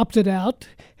opted out,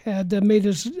 had made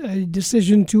a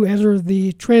decision to enter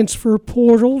the transfer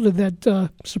portal? Did that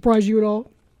surprise you at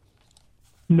all?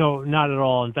 No, not at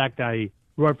all. In fact, I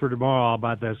wrote for tomorrow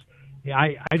about this.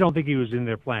 I don't think he was in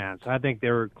their plans. I think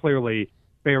they were clearly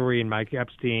favoring Mike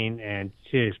Epstein and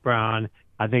Chase Brown.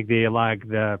 I think they like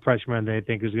the freshman they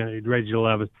think is going to, Reggie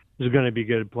Levis, is going to be a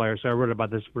good player. So I wrote about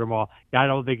this for tomorrow. I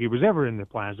don't think he was ever in their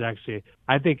plans, actually.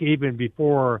 I think even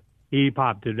before he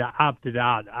opted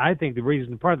out, I think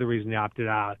part of the reason he opted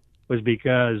out was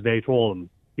because they told him,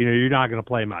 you're not going to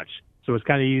play much. So it's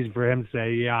kind of easy for him to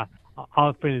say, yeah,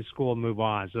 I'll finish school and move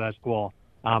on. So that's cool.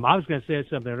 I was going to say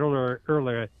something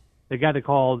earlier. The guy that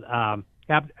called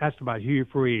asked about Hugh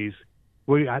Freeze,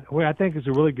 who I think is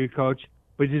a really good coach,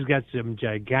 but he's got some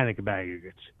gigantic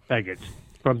baggage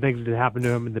from things that happened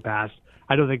to him in the past.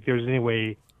 I don't think there's any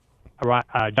way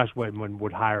Josh Whitman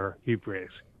would hire Hugh Freeze.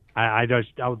 I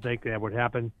don't think that would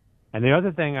happen. And the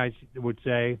other thing I would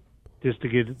say, just to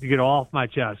get off my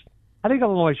chest, I think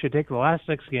Illinois should take the last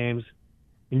 6 games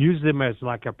and use them as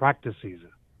like a practice season,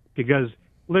 because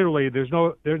literally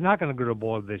they're not going to go to a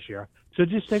bowl this year. So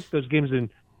just take those games and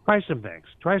try some things.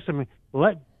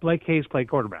 Let Blake Hayes play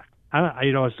quarterback.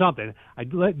 Something.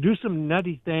 Do some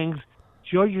nutty things.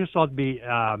 Show yourself to be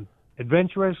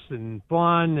adventurous and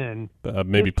fun, and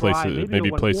maybe play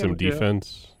some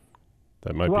defense.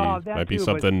 That might be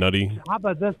something nutty. How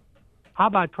about this? How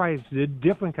about try a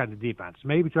different kind of defense?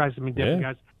 Maybe try some different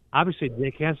guys. Obviously,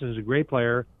 Jake Hansen is a great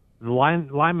player. The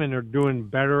linemen are doing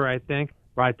better, I think.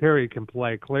 Bryce Perry can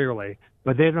play clearly,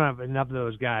 but they don't have enough of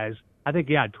those guys. I think,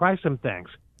 try some things.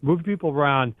 Move people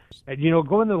around. And,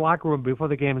 go in the locker room before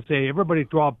the game and say, everybody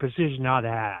draw a position out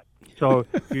of the hat. So,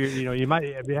 you might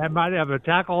have a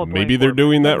tackle. Maybe they're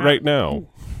doing that right now.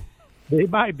 They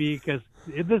might be, because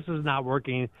if this is not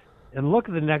working. And look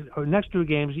at the next 2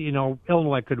 games.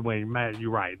 Illinois could win. Matt, you're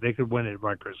right. They could win at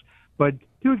Rutgers. But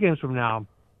 2 games from now,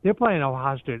 they're playing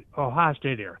Ohio State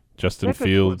here. Justin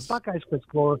Fields. Buckeyes could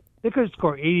score. They could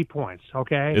score 80 points.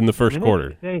 Okay. In the first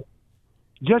quarter.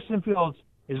 Justin Fields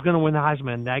is going to win the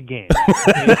Heisman in that game.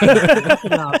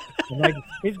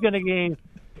 He's going to gain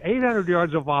 800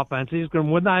 yards of offense. He's going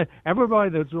to win that.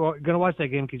 Everybody that's going to watch that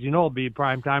game, because it'll be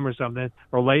prime time or something,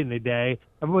 or late in the day,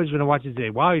 everybody's going to watch it and say,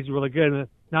 wow, he's really good.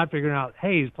 Not figuring out,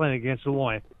 hey, he's playing against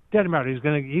Illinois. Doesn't matter. He's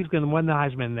going to win the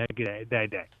Heisman that day.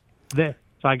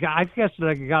 So I guess that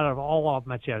I got it all off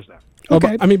my chest there.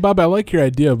 Okay. Bob, I like your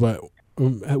idea, but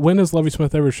when has Lovie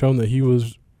Smith ever shown that he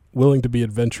was willing to be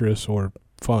adventurous or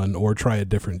fun or try a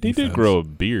different defense? He did grow a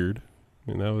beard.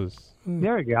 That was.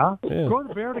 There you go. Yeah. Grow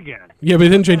the beard again. Yeah, but he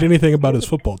didn't change anything about his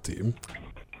football team.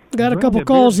 Got a couple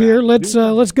calls here. Let's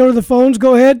go to the phones.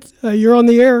 Go ahead. You're on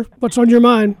the air. What's on your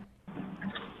mind?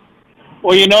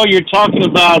 Well, you're talking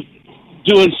about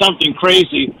doing something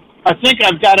crazy. I think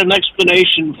I've got an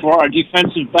explanation for our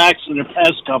defensive backs and their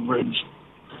pass coverage.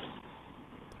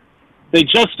 They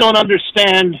just don't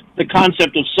understand the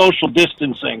concept of social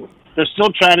distancing. They're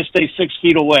still trying to stay 6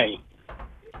 feet away.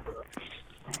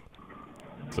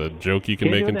 It's a joke you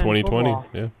can make in 2020.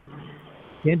 Yeah.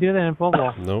 Can't do that in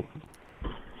football. Nope.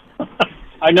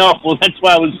 I know. Well, that's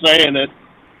why I was saying it.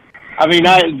 I mean,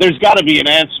 there's got to be an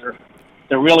answer.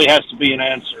 There really has to be an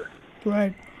answer.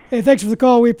 Right. Hey, thanks for the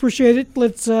call. We appreciate it.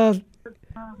 Let's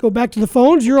go back to the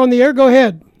phones. You're on the air. Go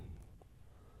ahead.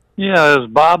 Yeah, is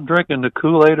Bob drinking the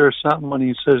Kool-Aid or something when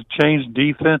he says change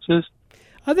defenses?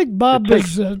 I think Bob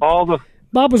was Bob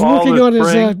was working on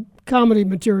his comedy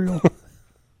material.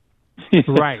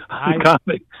 Right.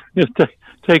 It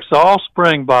takes all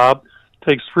spring, Bob.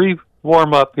 Takes 3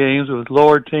 warm-up games with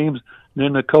lower teams, and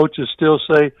then the coaches still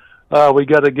say, we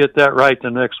got to get that right the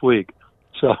next week.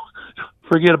 So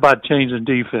forget about changing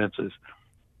defenses.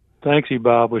 Thanks,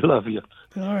 Bob. We love you.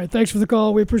 All right. Thanks for the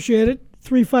call. We appreciate it.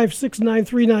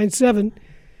 356-9397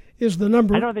 is the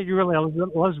number. I don't think you really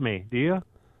loves me, do you?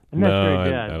 No,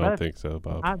 I don't think so,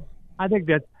 Bob. I think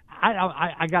that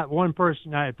I got one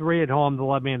person, 3 at home that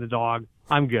love me and the dog.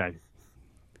 I'm good.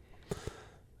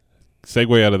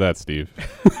 Segue out of that, Steve.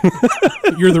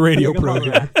 You're the radio pro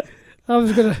here. I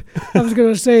was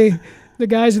gonna say the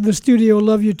guys in the studio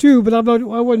love you too, but I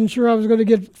wasn't sure I was going to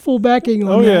get full backing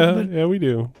on that. Yeah, we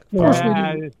do. Of course we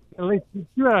do. At least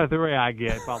 2 out of 3 I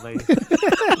get, probably.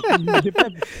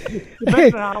 Depends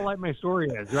on how light my story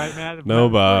is, right, Matt? No,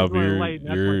 Bob,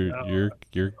 you're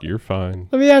fine.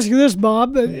 Let me ask you this,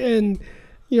 Bob, and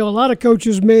a lot of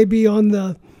coaches may be on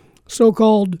the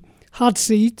so-called hot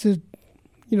seat,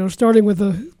 starting with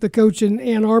the coach in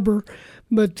Ann Arbor,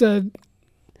 but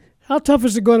how tough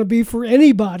is it going to be for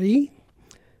anybody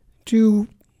to,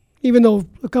 even though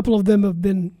a couple of them have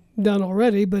been done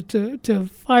already, but to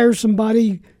fire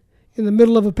somebody in the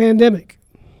middle of a pandemic?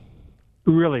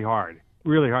 Really hard.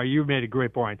 You made a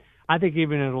great point. I think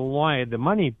even in Illinois, the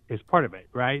money is part of it,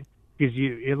 right? Because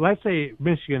let's say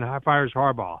Michigan fires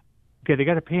Harbaugh. Okay, they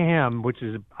got to pay him, which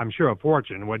is, I'm sure, a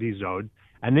fortune, what he's owed,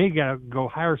 and they got to go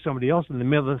hire somebody else in the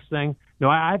middle of this thing. No,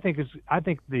 I think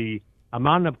the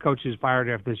amount of coaches fired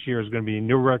after this year is going to be a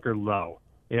new record low.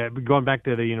 Yeah, going back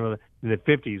to the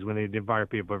 50s when they didn't fire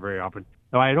people very often.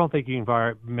 No, I don't think you can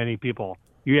fire many people.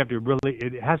 You have to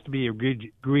it has to be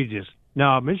egregious.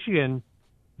 Now, Michigan,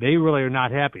 they really are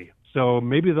not happy. So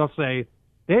maybe they'll say,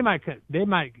 they might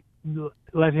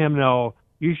let him know,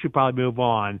 you should probably move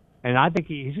on. And I think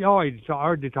he's already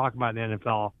talking about the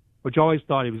NFL, which I always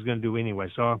thought he was going to do anyway.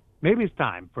 So maybe it's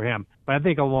time for him. But I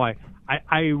think Illinois,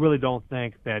 I really don't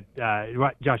think that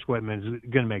Josh Whitman is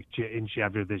going to make in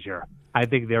chapter this year. I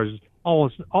think there's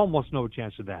almost no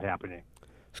chance of that happening.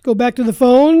 Let's go back to the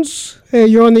phones. Hey,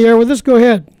 you're on the air with us. Go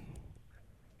ahead.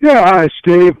 Yeah, hi,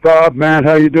 Steve, Bob, Matt.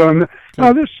 How you doing?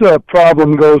 This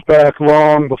problem goes back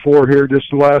long before here, just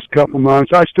the last couple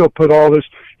months. I still put all this,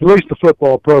 at least the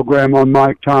football program, on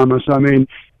Mike Thomas. I mean,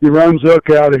 you run Zook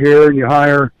out of here and you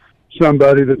hire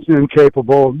somebody that's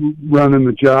incapable of running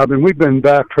the job, and we've been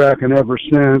backtracking ever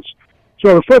since.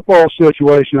 So the football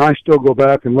situation, I still go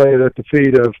back and lay it at the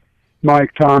feet of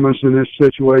Mike Thomas in this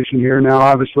situation here. Now,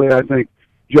 obviously, I think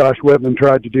Josh Whitman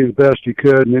tried to do the best he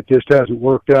could, and it just hasn't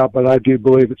worked out, but I do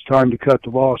believe it's time to cut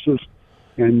the losses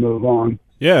and move on.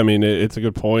 Yeah, I mean, it's a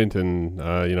good point, and,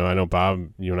 I know, Bob,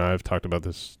 you and I have talked about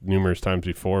this numerous times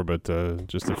before, but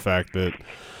just the fact that,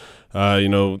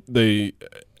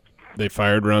 they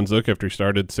fired Ron Zook after he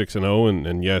started 6-0,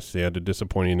 and yes, they had a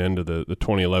disappointing end to the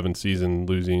 2011 season,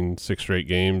 losing 6 straight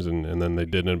games, and then they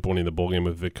did end up winning the bowl game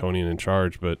with Vic Conian in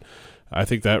charge. But I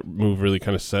think that move really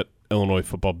kind of set Illinois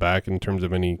football back in terms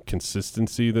of any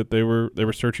consistency that they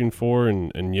were searching for.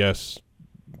 And yes,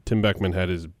 Tim Beckman had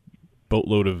his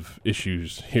boatload of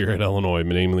issues here at Illinois,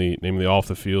 namely off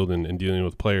the field and dealing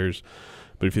with players.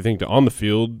 But if you think on the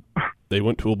field, they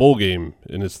went to a bowl game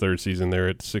in his 3rd season. They're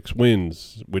at 6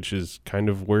 wins, which is kind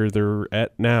of where they're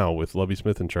at now with Lovie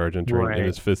Smith in charge entering in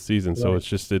his 5th season. So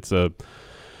it's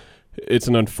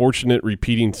an unfortunate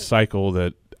repeating cycle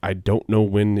that I don't know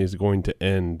when is going to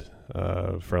end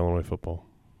for Illinois football.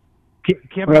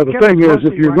 Well, the thing is,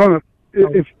 if you're going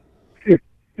to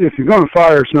if you're going to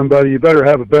fire somebody, you better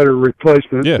have a better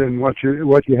replacement than what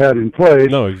you had in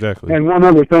place. No, exactly. And one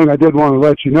other thing, I did want to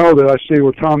let you know that I see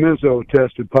where Tom Izzo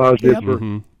tested positive for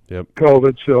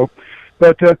COVID. So,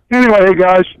 but anyway, hey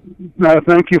guys,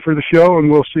 thank you for the show,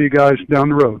 and we'll see you guys down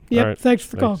the road. Yep, right. Thanks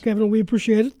for the call, Kevin. We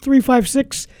appreciate it.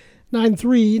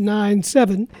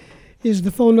 356-9397 is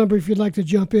the phone number if you'd like to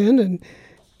jump in. And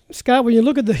Scott, when you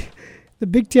look at the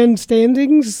Big Ten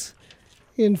standings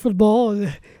in football,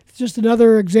 it's just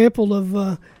another example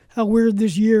of how weird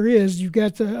this year is. You've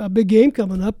got a big game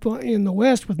coming up in the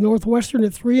West with Northwestern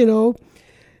at 3-0,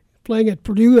 playing at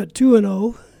Purdue at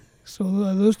 2-0. So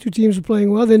those two teams are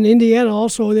playing well. Then Indiana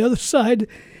also on the other side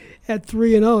at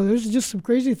 3-0. There's just some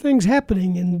crazy things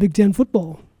happening in Big Ten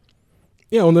football.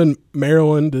 Yeah, and then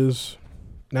Maryland is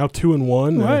now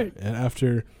 2-1, right? And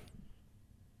after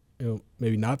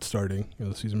maybe not starting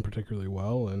the season particularly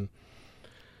well, and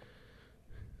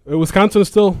Wisconsin is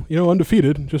still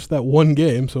undefeated, just that one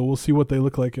game. So we'll see what they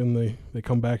look like, and they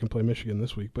come back and play Michigan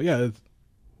this week. But yeah,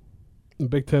 the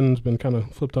Big Ten's been kind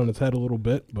of flipped on its head a little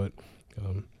bit, but.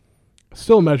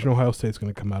 Still imagine Ohio State's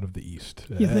going to come out of the East.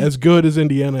 As good as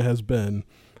Indiana has been,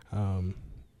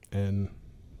 and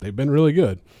they've been really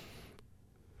good.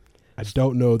 I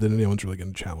don't know that anyone's really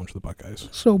going to challenge the Buckeyes.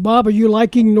 So, Bob, are you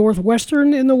liking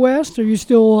Northwestern in the West? Or are you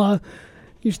still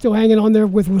hanging on there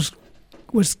with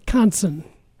Wisconsin?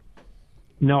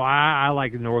 No, I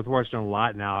like Northwestern a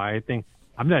lot now. I think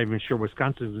I'm not even sure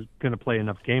Wisconsin's going to play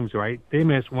enough games, right? They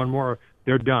miss one more,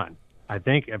 they're done. I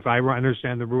think if I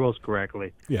understand the rules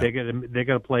correctly, they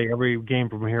got to play every game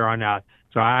from here on out.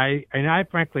 So I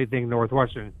frankly think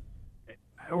Northwestern.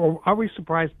 Are we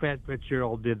surprised Pat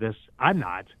Fitzgerald did this? I'm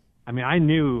not. I mean, I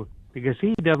knew because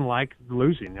he doesn't like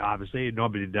losing. Obviously,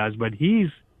 nobody does. But he's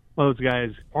one of those guys,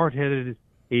 hard-headed.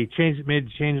 He made a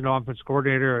change in offense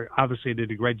coordinator. Obviously,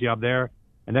 did a great job there.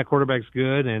 And that quarterback's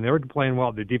good, and they were playing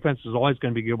well. The defense is always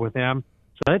going to be good with them.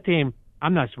 So that team,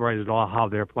 I'm not surprised at all how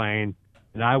they're playing.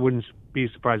 And I wouldn't be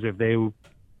surprised if they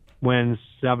win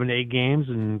 7-8 games.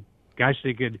 And gosh,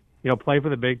 they could, play for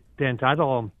the Big Ten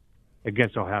title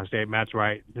against Ohio State. Matt's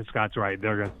right. Scott's right.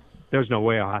 There's no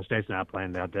way Ohio State's not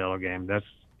playing that title game. That's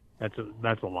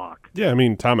a lock. Yeah, I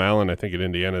mean, Tom Allen, I think at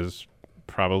Indiana's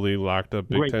probably locked up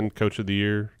Big Ten Coach of the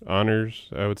Year honors.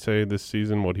 I would say this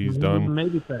season, what he's done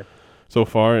maybe so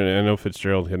far, and I know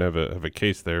Fitzgerald can have a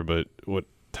case there, but what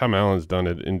Tom Allen's done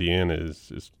at Indiana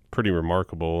is pretty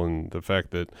remarkable, and the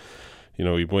fact that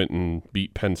he went and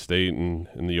beat Penn State in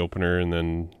the opener, and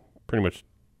then pretty much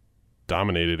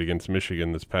dominated against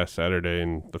Michigan this past Saturday,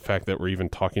 and the fact that we're even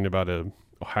talking about a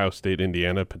Ohio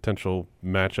State-Indiana potential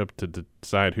matchup to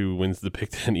decide who wins the Big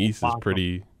Ten East is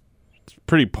pretty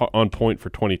on point for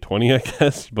 2020, I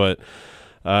guess. But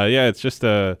it's just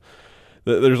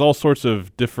there's all sorts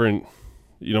of different.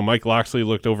 Mike Locksley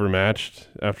looked overmatched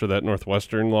after that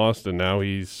Northwestern loss, and now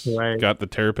he's got the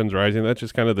Terrapins rising. That's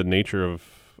just kind of the nature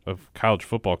of college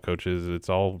football coaches. It's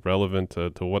all relevant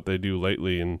to what they do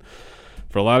lately, and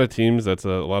for a lot of teams, that's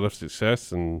a lot of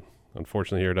success, and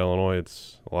unfortunately here at Illinois,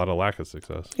 it's a lot of lack of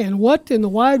success. And what in the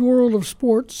wide world of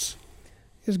sports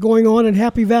is going on in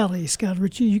Happy Valley? Scott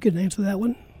Ritchie, you can answer that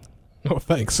one. Oh,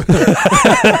 thanks.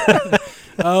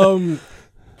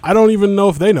 I don't even know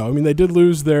if they know. I mean, they did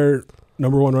lose their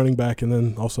number one running back and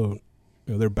then also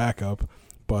their backup.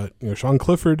 But Sean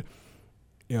Clifford,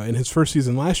 in his first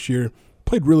season last year,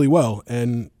 played really well,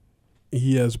 and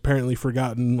he has apparently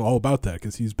forgotten all about that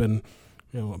because he's been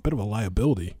a bit of a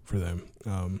liability for them.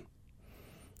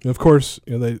 Of course,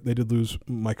 they did lose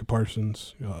Micah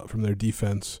Parsons from their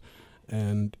defense,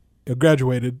 and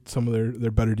graduated some of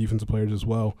their better defensive players as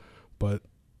well. But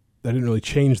that didn't really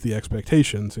change the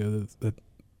expectations. That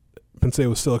Penn State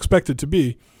was still expected to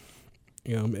be,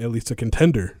 at least a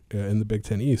contender in the Big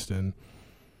Ten East, and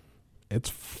it's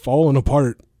fallen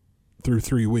apart through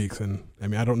 3 weeks. And I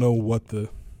mean, I don't know what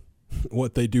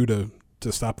they do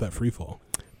to stop that free fall.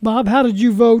 Bob, how did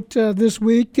you vote this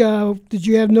week? Did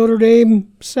you have Notre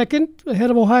Dame second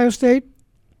ahead of Ohio State?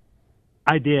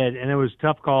 I did, and it was a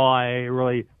tough call. I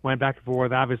really went back and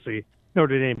forth. Obviously,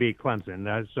 Notre Dame beat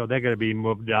Clemson, so they're going to be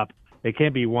moved up. They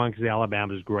can't be one because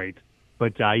Alabama's great.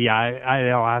 But, I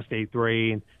had Ohio State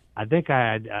 3, and I think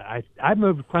I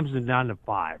moved Clemson down to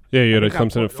 5. Yeah, you had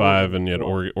Clemson at 5, and you had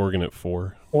Oregon at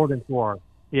 4. Oregon 4.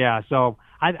 Yeah, so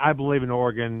I believe in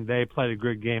Oregon. They played a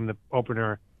good game, the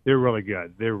opener. They're really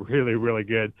good. They're really, really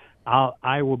good.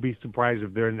 I will be surprised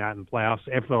if they're not in the playoffs,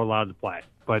 if they're allowed to play.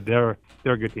 But they're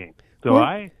a good team. So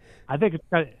I think it's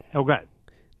got – oh, good.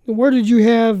 Where did you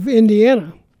have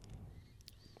Indiana?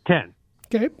 10.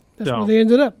 Okay, that's where they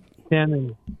ended up.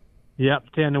 10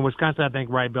 in Wisconsin, I think,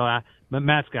 right, Bill. But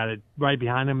Matt's got it right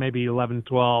behind him, maybe 11,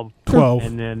 12. 12.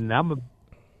 And then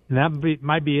that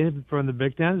might be it from the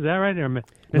Big Ten. Is that right? Or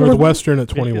Northwestern at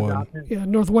 21. Yeah,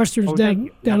 Northwestern's down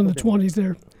in the 20s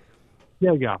there.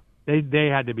 There you go. They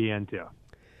had to be in, too.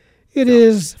 It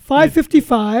is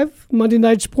 5:55, Monday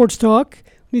Night Sports Talk.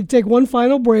 We need to take one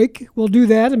final break. We'll do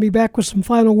that and be back with some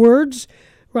final words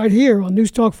right here on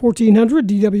News Talk 1400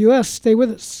 DWS. Stay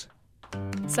with us.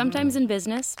 Sometimes in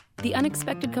business, the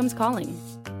unexpected comes calling.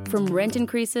 From rent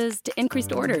increases to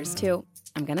increased orders to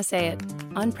I'm going to say it,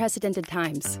 unprecedented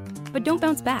times. But don't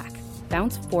bounce back.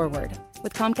 Bounce forward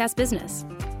with Comcast Business.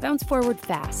 Bounce forward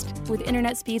fast with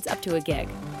internet speeds up to a gig,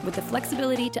 with the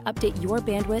flexibility to update your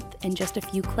bandwidth in just a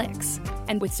few clicks,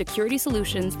 and with security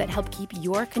solutions that help keep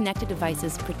your connected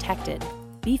devices protected.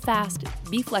 Be fast,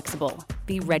 be flexible,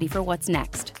 be ready for what's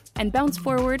next, and bounce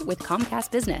forward with Comcast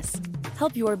Business.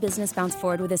 Help your business bounce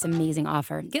forward with this amazing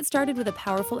offer. Get started with a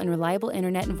powerful and reliable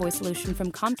internet and voice solution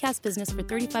from Comcast Business for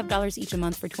 $35 each a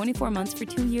month for 24 months for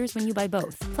 2 years when you buy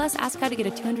both. Plus, ask how to get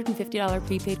a $250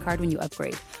 prepaid card when you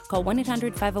upgrade. Call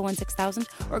 1-800-501-6000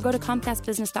 or go to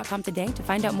ComcastBusiness.com today to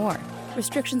find out more.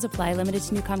 Restrictions apply. Limited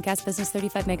to new Comcast Business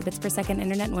 35 megabits per second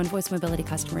internet and one voice mobility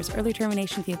customers. Early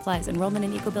termination fee applies. Enrollment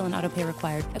in EcoBill and autopay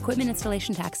required. Equipment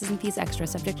installation taxes and fees extra.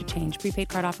 Subject to change. Prepaid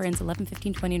card offer ends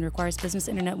 11/15/20 and requires business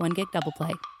internet 1 gig double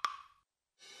play.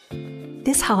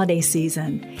 This holiday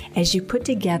season, as you put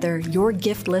together your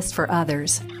gift list for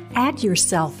others, add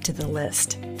yourself to the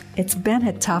list. It's been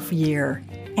a tough year,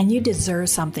 and you deserve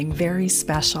something very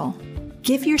special.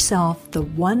 Give yourself the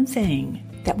one thing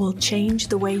that will change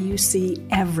the way you see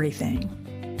everything.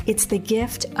 It's the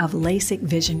gift of LASIK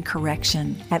vision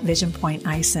correction at Vision Point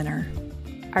Eye Center.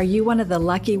 Are you one of the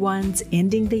lucky ones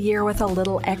ending the year with a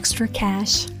little extra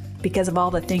cash because of all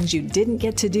the things you didn't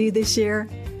get to do this year?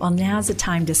 Well, now's the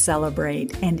time to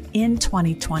celebrate and end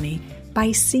 2020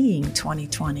 by seeing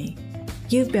 2020.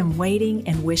 You've been waiting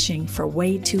and wishing for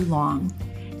way too long.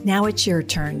 Now it's your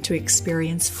turn to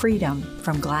experience freedom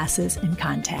from glasses and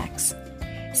contacts.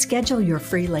 Schedule your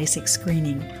free LASIK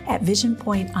screening at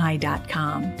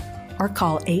visionpointeye.com or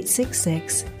call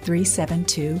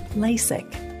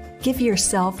 866-372-LASIK. Give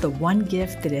yourself the one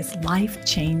gift that is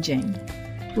life-changing.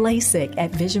 LASIK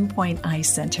at Vision Point Eye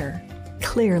Center.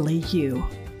 Clearly you.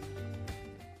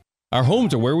 Our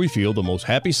homes are where we feel the most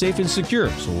happy, safe, and secure.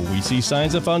 So when we see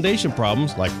signs of foundation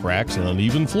problems like cracks and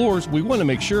uneven floors, we want to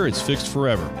make sure it's fixed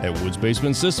forever. At Woods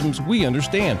Basement Systems, we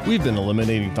understand. We've been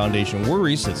eliminating foundation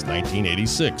worries since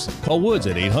 1986. Call Woods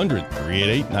at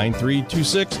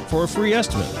 800-388-9326 for a free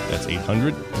estimate. That's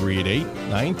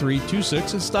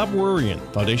 800-388-9326 and stop worrying.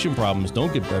 Foundation problems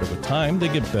don't get better with time, they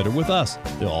get better with us.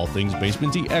 They're all things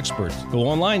basement-y experts. Go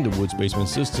online to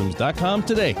woodsbasementsystems.com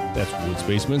today. That's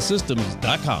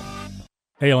woodsbasementsystems.com.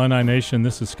 Hey Illini Nation,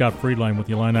 this is Scott Friedline with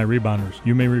the Illini Rebounders.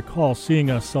 You may recall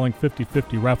seeing us selling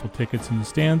 50/50 raffle tickets in the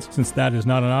stands. Since that is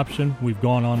not an option, we've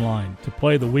gone online. To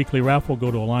play the weekly raffle,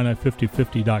 go to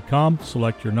Illini5050.com,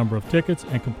 select your number of tickets,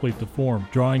 and complete the form.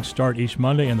 Drawings start each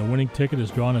Monday, and the winning ticket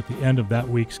is drawn at the end of that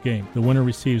week's game. The winner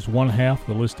receives one half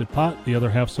the listed pot. The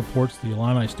other half supports the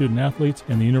Illini student athletes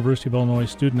and the University of Illinois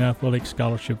Student Athletic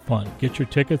Scholarship Fund. Get your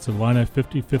tickets at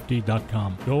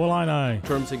Illini5050.com. Go Illini!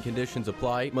 Terms and conditions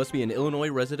apply. Must be an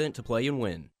Illinois resident to play and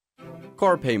win.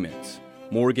 Car payments,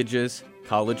 mortgages,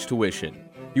 college tuition.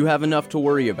 You have enough to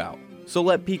worry about. So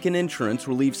let Pekin Insurance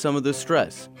relieve some of the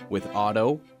stress with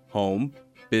auto, home,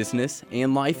 business,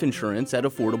 and life insurance at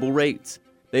affordable rates.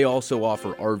 They also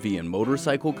offer RV and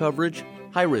motorcycle coverage,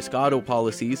 high-risk auto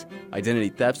policies, identity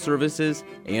theft services,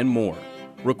 and more.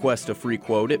 Request a free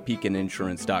quote at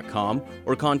PekinInsurance.com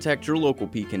or contact your local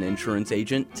Pekin Insurance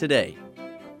agent today.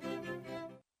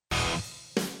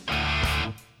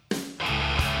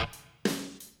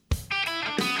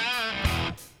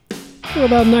 We're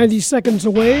about 90 seconds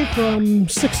away from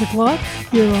 6 o'clock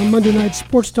here on Monday Night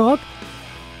Sports Talk.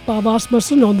 Bob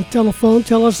Asmussen on the telephone.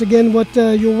 Tell us again what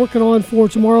you're working on for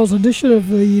tomorrow's edition of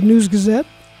the News Gazette.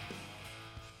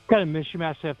 Got a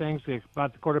mishmash of things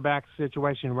about the quarterback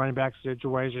situation, running back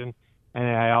situation, and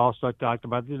I also talked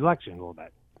about the election a little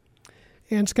bit.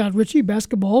 And Scott Ritchie,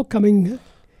 basketball coming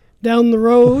down the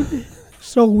road,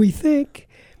 so we think.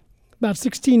 About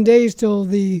 16 days till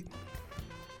the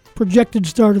projected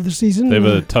start of the season. They have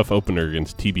a tough opener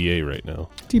against TBA right now.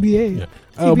 TBA. Yeah.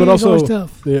 TBA But is always also,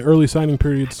 tough. the early signing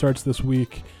period starts this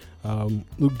week.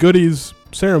 Luke Goody's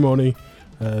ceremony,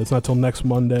 it's not till next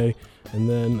Monday. And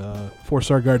then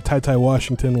four-star guard Ty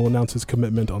Washington will announce his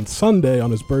commitment on Sunday on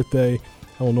his birthday.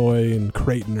 Illinois and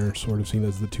Creighton are sort of seen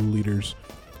as the two leaders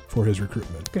for his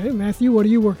recruitment. Okay, Matthew, what are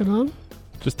you working on?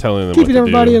 Just telling them Keeping what to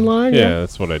everybody do. in line? Yeah,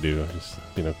 that's what I do. I just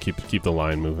keep the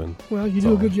line moving. Well, you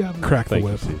do a good job. Crack the Thank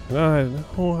whip. you, Steve.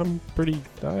 I'm pretty.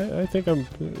 I think I'm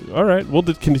all right. We'll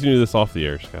continue this off the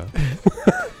air, Scott.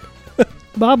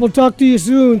 Bob, we'll talk to you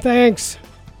soon. Thanks.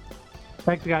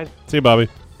 Thanks, guys. See you, Bobby.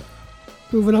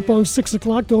 Moving up on 6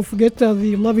 o'clock, don't forget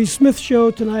the Lovie Smith Show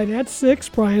tonight at 6.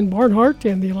 Brian Barnhart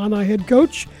and the Illini head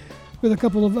coach with a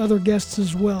couple of other guests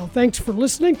as well. Thanks for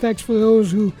listening. Thanks for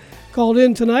those who called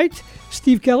in tonight.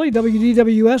 Steve Kelly,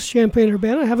 WDWS,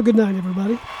 Champaign-Urbana. Have a good night,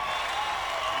 everybody.